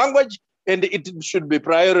is our language and it should be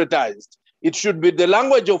prioritized. It should be the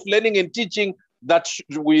language of learning and teaching that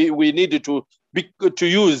we need to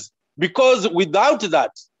use, because without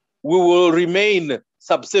that, we will remain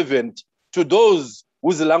subservient to those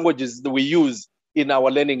whose languages we use in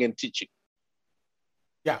our learning and teaching.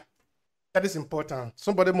 Yeah, that is important.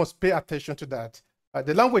 Somebody must pay attention to that.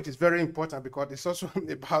 The language is very important because it's also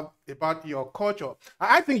about your culture.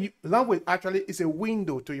 I think language actually is a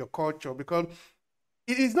window to your culture, because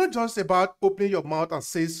it is not just about opening your mouth and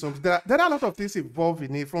say something. There are a lot of things involved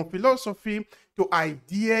in it, from philosophy to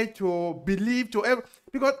idea to belief to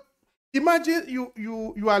because imagine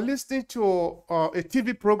you are listening to a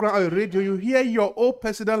TV program or a radio, you hear your own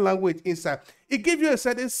personal language inside. It gives you a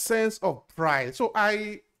certain sense of pride. So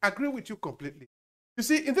I agree with you completely. You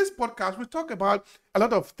see, in this podcast, we talk about a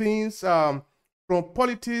lot of things, from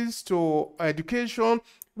politics to education.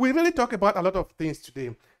 We really talk about a lot of things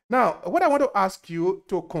today. Now, what I want to ask you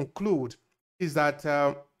to conclude is that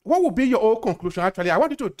what will be your own conclusion? Actually, I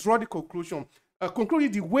want you to draw the conclusion, conclude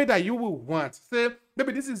it the way that you will want. Say,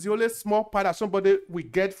 maybe this is the only small part that somebody will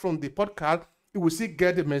get from the podcast. You will still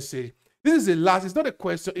get the message. This is the last. It's not a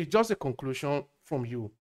question. It's just a conclusion from you.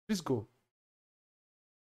 Please go.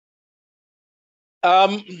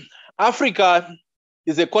 Africa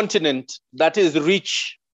is a continent that is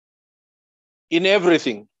rich in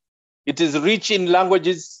everything. It is rich in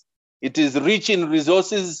languages. It is rich in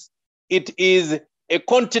resources. It is a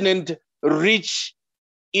continent rich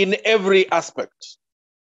in every aspect.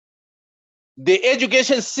 The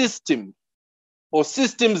education system or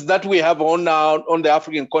systems that we have on the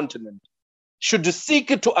African continent should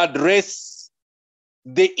seek to address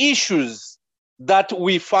the issues that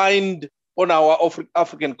we find on our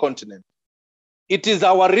African continent. It is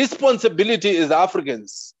our responsibility as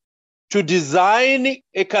Africans to design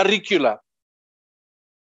a curricula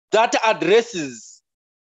that addresses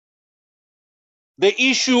the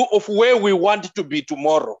issue of where we want to be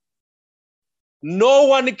tomorrow. No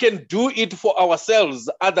one can do it for ourselves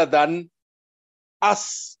other than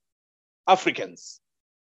us Africans.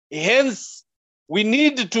 Hence, we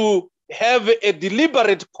need to have a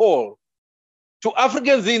deliberate call to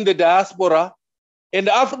Africans in the diaspora and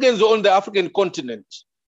Africans on the African continent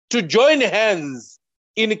to join hands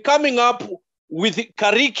in coming up with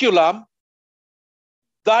curriculum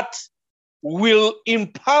that will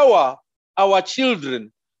empower our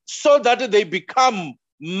children so that they become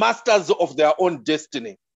masters of their own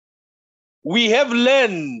destiny. We have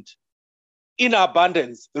land in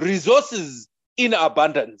abundance, resources in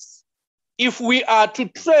abundance. If we are to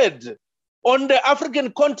trade on the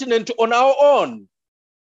African continent on our own,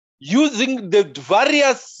 using the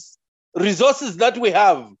various resources that we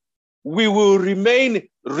have, we will remain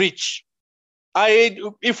rich.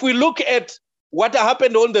 If we look at what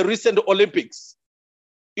happened on the recent Olympics,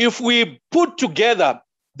 if we put together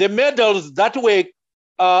the medals that were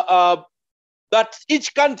that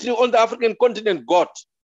each country on the African continent got,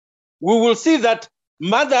 we will see that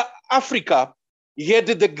Mother Africa had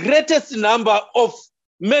the greatest number of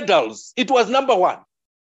medals. It was number one.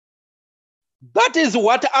 That is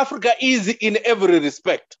what Africa is in every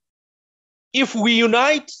respect. If we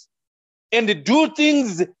unite and do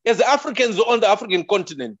things as Africans on the African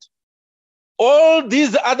continent, all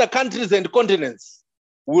these other countries and continents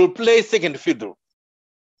will play second fiddle.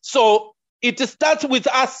 So it starts with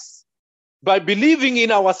us by believing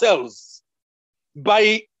in ourselves,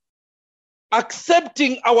 by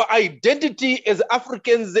accepting our identity as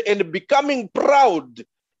Africans and becoming proud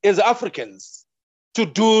as Africans to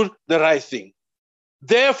do the right thing.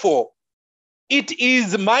 Therefore, it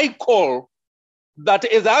is my call that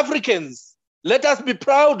as Africans, let us be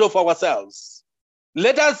proud of ourselves.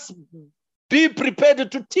 Let us be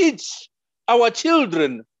prepared to teach our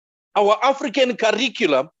children our African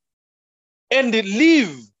curriculum and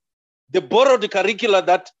leave the borrowed curricula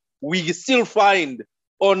that we still find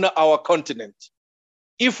on our continent.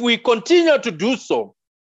 If we continue to do so,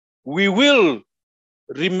 we will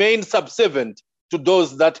remain subservient to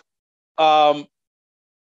those that had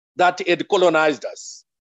colonized us.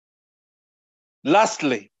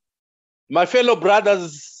 Lastly, my fellow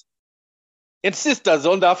brothers and sisters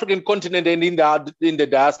on the African continent and in the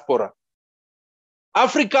diaspora,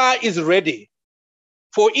 Africa is ready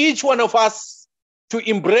for each one of us to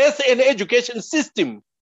embrace an education system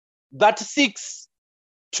that seeks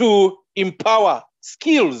to empower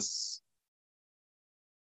skills,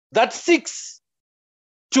 that seeks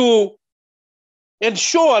to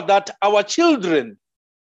ensure that our children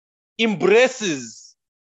embraces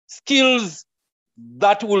skills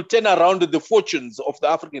that will turn around the fortunes of the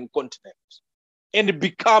African continent and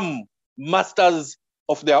become masters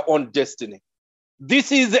of their own destiny.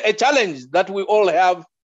 This is a challenge that we all have,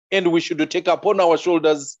 and we should take upon our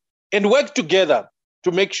shoulders and work together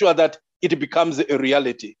to make sure that it becomes a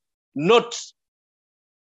reality, not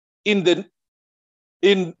in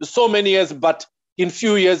so many years, but in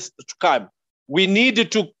few years to come. We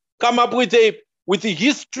need to come up with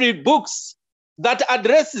history books that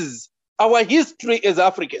addresses our history as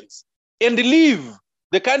Africans and leave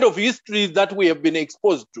the kind of history that we have been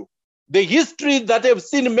exposed to. The history that have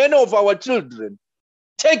seen many of our children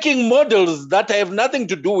taking models that have nothing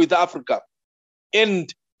to do with Africa.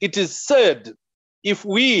 And it is said, if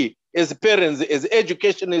we as parents, as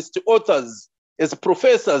educationists, authors, as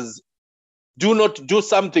professors, do not do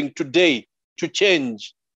something today to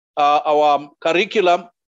change our curriculum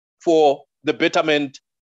for the betterment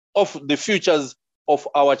of the futures of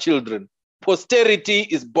our children, posterity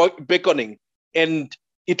is beckoning, and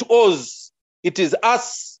it is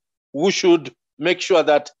us who should make sure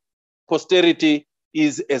that posterity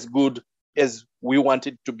is as good as we want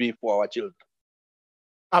it to be for our children.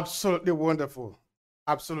 Absolutely wonderful.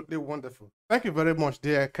 Absolutely wonderful. Thank you very much,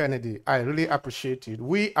 dear Kennedy. I really appreciate it.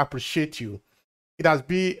 We appreciate you. It has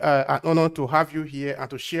been an honor to have you here and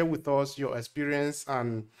to share with us your experience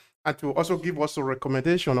and to also give us a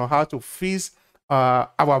recommendation on how to fix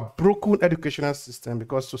our broken educational system,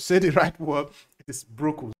 because to say the right word, it is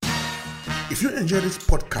broken. If you enjoy this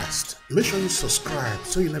podcast, make sure you subscribe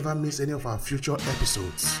so you never miss any of our future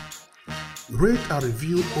episodes. Rate and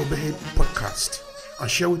review Obehe Podcast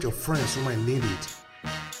and share with your friends who might need it.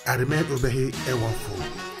 I remain Obehe Ewafo.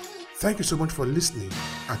 Thank you so much for listening,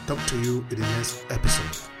 and talk to you in the next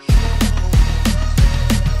episode.